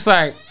and she's just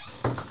like...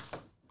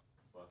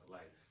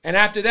 And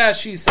after that,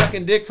 she's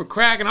sucking dick for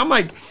crack. And I'm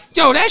like,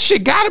 yo, that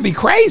shit gotta be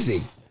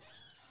crazy.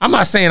 I'm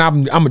not saying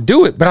I'm gonna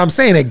do it, but I'm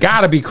saying it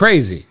gotta be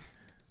crazy.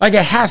 Like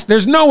it has,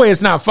 there's no way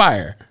it's not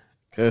fire.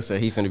 Cuz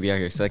said he finna be out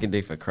here sucking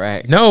dick for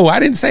crack. No, I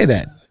didn't say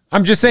that.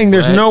 I'm just saying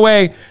there's no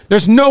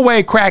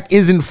way crack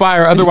isn't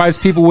fire. Otherwise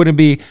people wouldn't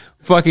be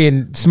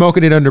fucking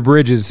smoking it under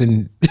bridges.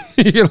 And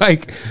you're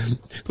like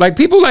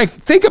people like,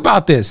 think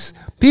about this.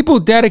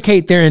 People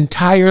dedicate their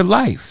entire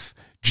life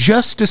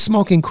just to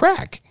smoking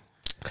crack.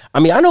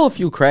 I mean, I know a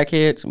few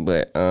crackheads,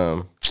 but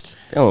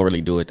they don't really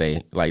do it.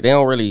 They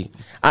don't really.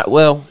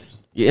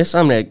 Yeah, it's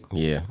some that.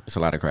 Yeah, it's a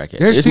lot of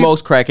crackheads. It's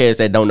most crackheads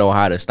that don't know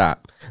how to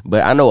stop.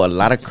 But I know a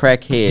lot of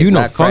crackheads. You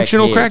know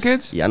functional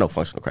crackheads? Yeah, I know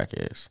functional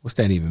crackheads. What's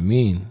that even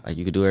mean? Like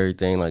you could do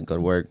everything, like go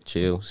to work,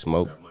 chill,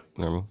 smoke.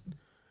 You know what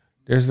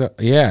I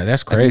mean?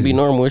 That's Like, crazy. you be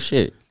normal as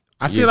shit.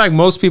 I feel like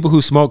most people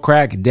who smoke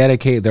crack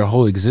dedicate their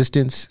whole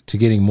existence to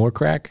getting more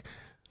crack,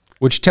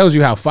 which tells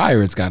you how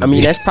fire it's got to be. I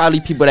mean, that's probably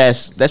people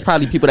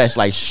that's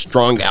like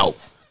strung out.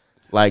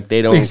 Like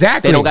they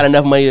don't got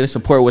enough money to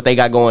support what they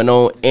got going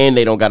on, and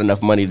they don't got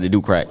enough money to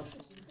do crack.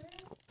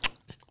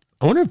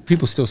 I wonder if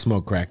people still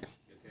smoke crack.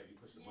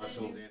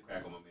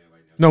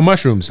 No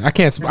mushrooms. I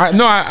can't.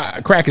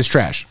 Crack is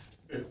trash.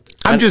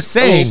 I'm just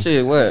saying.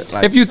 Shit, what?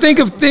 Like, if you think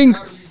of things,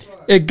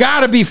 it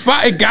gotta be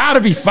It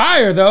gotta be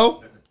fire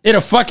though. It'll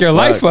fuck your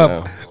life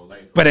up,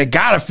 but it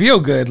gotta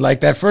feel good.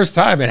 Like that first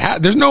time,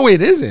 there's no way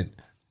it isn't.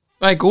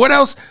 Like what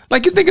else?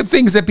 Like you think of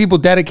things that people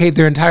dedicate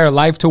their entire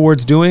life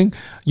towards doing.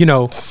 You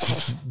know,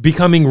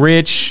 becoming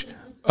rich,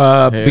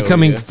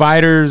 becoming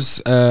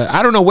fighters.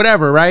 I don't know,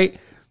 whatever. Right?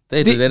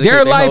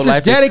 Their life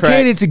is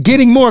dedicated to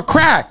getting more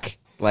crack.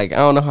 Like I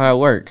don't know how it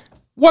works.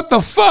 What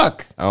the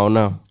fuck? I don't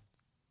know.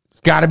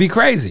 Gotta be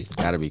crazy.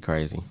 Gotta be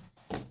crazy.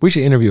 We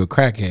should interview a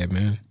crackhead,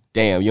 man.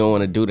 Damn, you don't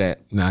want to do that.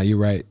 Nah, you're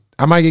right.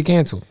 I might get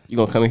canceled. You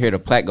gonna come in here, the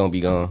plaque gonna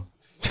be gone.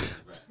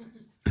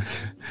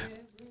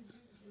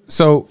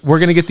 So we're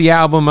gonna get the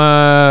album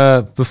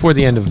before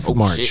the end of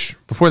March.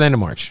 Shit. Before the end of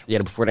March. Yeah,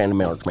 before the end of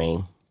March,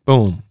 man.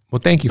 Boom.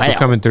 Well, thank you for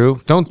coming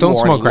through. Don't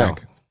smoke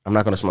crack. Know. I'm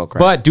not gonna smoke crack.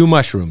 But do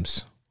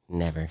mushrooms.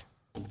 Never.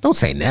 Don't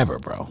say never,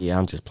 bro. Yeah,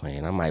 I'm just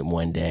playing. I might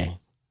one day.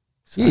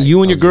 Yeah,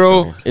 you and your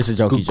girl. It's a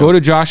jokey joke. Go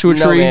to Joshua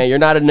Tree. No, man,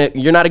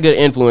 you're not a good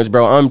influence,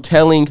 bro. I'm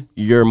telling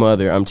your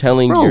mother. I'm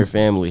telling your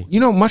family. You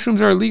know,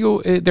 mushrooms are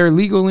illegal. They're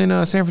illegal in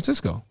San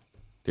Francisco.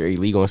 They're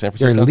illegal in San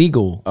Francisco? They're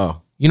illegal.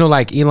 Oh. You know,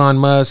 like Elon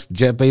Musk,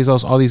 Jeff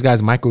Bezos, all these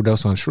guys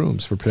microdose on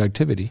shrooms for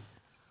productivity.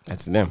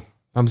 That's them.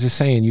 I'm just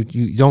saying,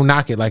 you don't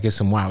knock it like it's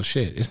some wild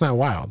shit. It's not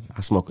wild.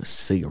 I smoke a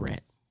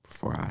cigarette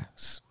before I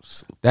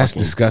That's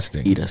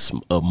disgusting. Eat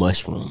a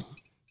mushroom.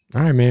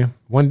 All right, man.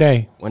 One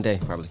day,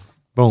 probably.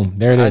 Boom.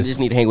 There it is. I just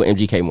need to hang with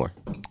MGK more.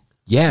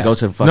 Yeah. Go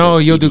to the fucking No,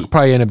 you'll ED.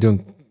 probably end up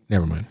doing.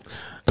 Never mind.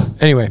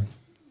 Anyway,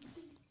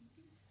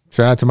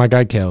 shout out to my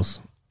guy Kels.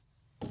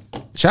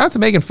 Shout out to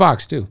Megan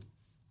Fox too.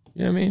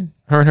 You know what I mean?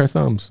 Her and her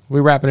thumbs.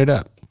 We wrapping it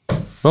up.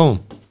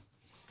 Boom.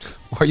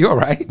 Are you all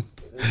right?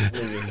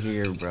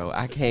 Here, bro.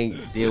 I can't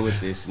deal with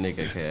this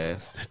nigga,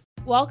 cuz.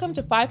 Welcome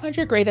to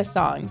 500 Greatest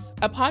Songs,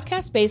 a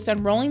podcast based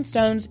on Rolling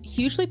Stone's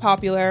hugely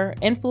popular,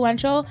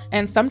 influential,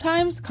 and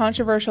sometimes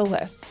controversial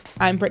list.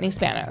 I'm Brittany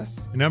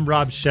Spanos. And I'm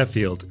Rob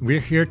Sheffield. We're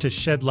here to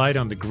shed light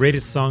on the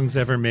greatest songs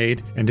ever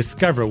made and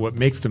discover what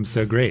makes them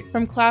so great.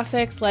 From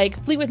classics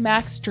like Fleetwood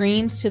Mac's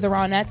Dreams to the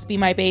Ronettes' Be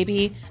My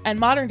Baby, and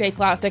modern day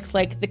classics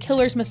like The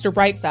Killer's Mr.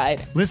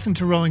 Brightside. Listen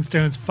to Rolling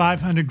Stone's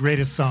 500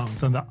 Greatest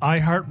Songs on the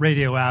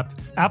iHeartRadio app,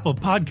 Apple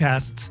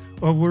Podcasts,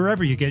 or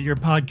wherever you get your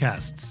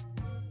podcasts.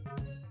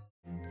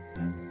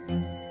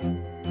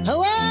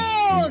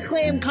 Hello,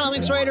 acclaimed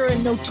comics writer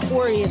and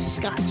notorious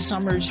Scott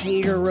Summers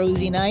hater,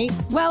 Rosie Knight.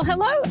 Well,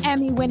 hello,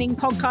 Emmy-winning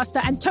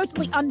podcaster and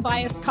totally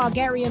unbiased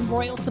Targaryen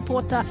royal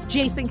supporter,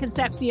 Jason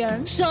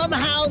Concepcion.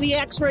 Somehow the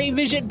X-Ray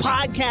Vision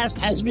podcast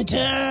has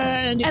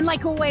returned. And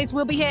like always,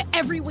 we'll be here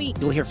every week.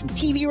 You'll hear from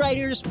TV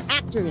writers,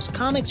 actors,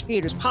 comics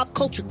creators, pop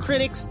culture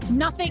critics.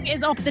 Nothing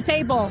is off the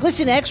table.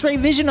 Listen to X-Ray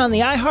Vision on the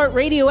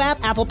iHeartRadio app,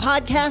 Apple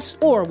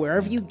Podcasts, or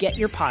wherever you get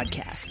your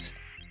podcasts.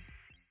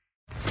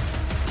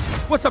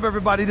 What's up,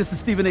 everybody? This is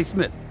Stephen A.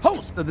 Smith,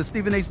 host of the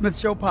Stephen A. Smith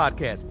Show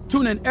podcast.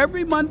 Tune in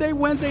every Monday,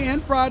 Wednesday,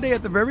 and Friday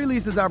at the very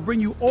least as I bring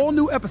you all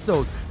new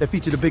episodes that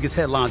feature the biggest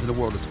headlines in the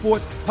world of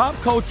sports, pop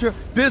culture,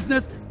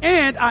 business,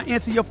 and I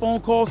answer your phone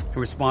calls and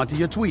respond to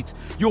your tweets.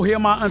 You'll hear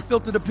my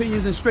unfiltered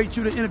opinions and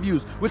straight-shooter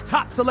interviews with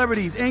top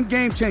celebrities and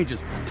game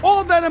changers. All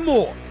of that and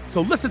more.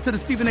 So listen to the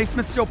Stephen A.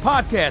 Smith Show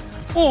podcast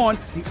on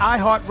the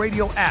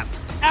iHeartRadio app,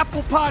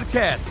 Apple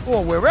Podcasts,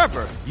 or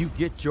wherever you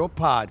get your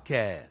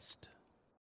podcast.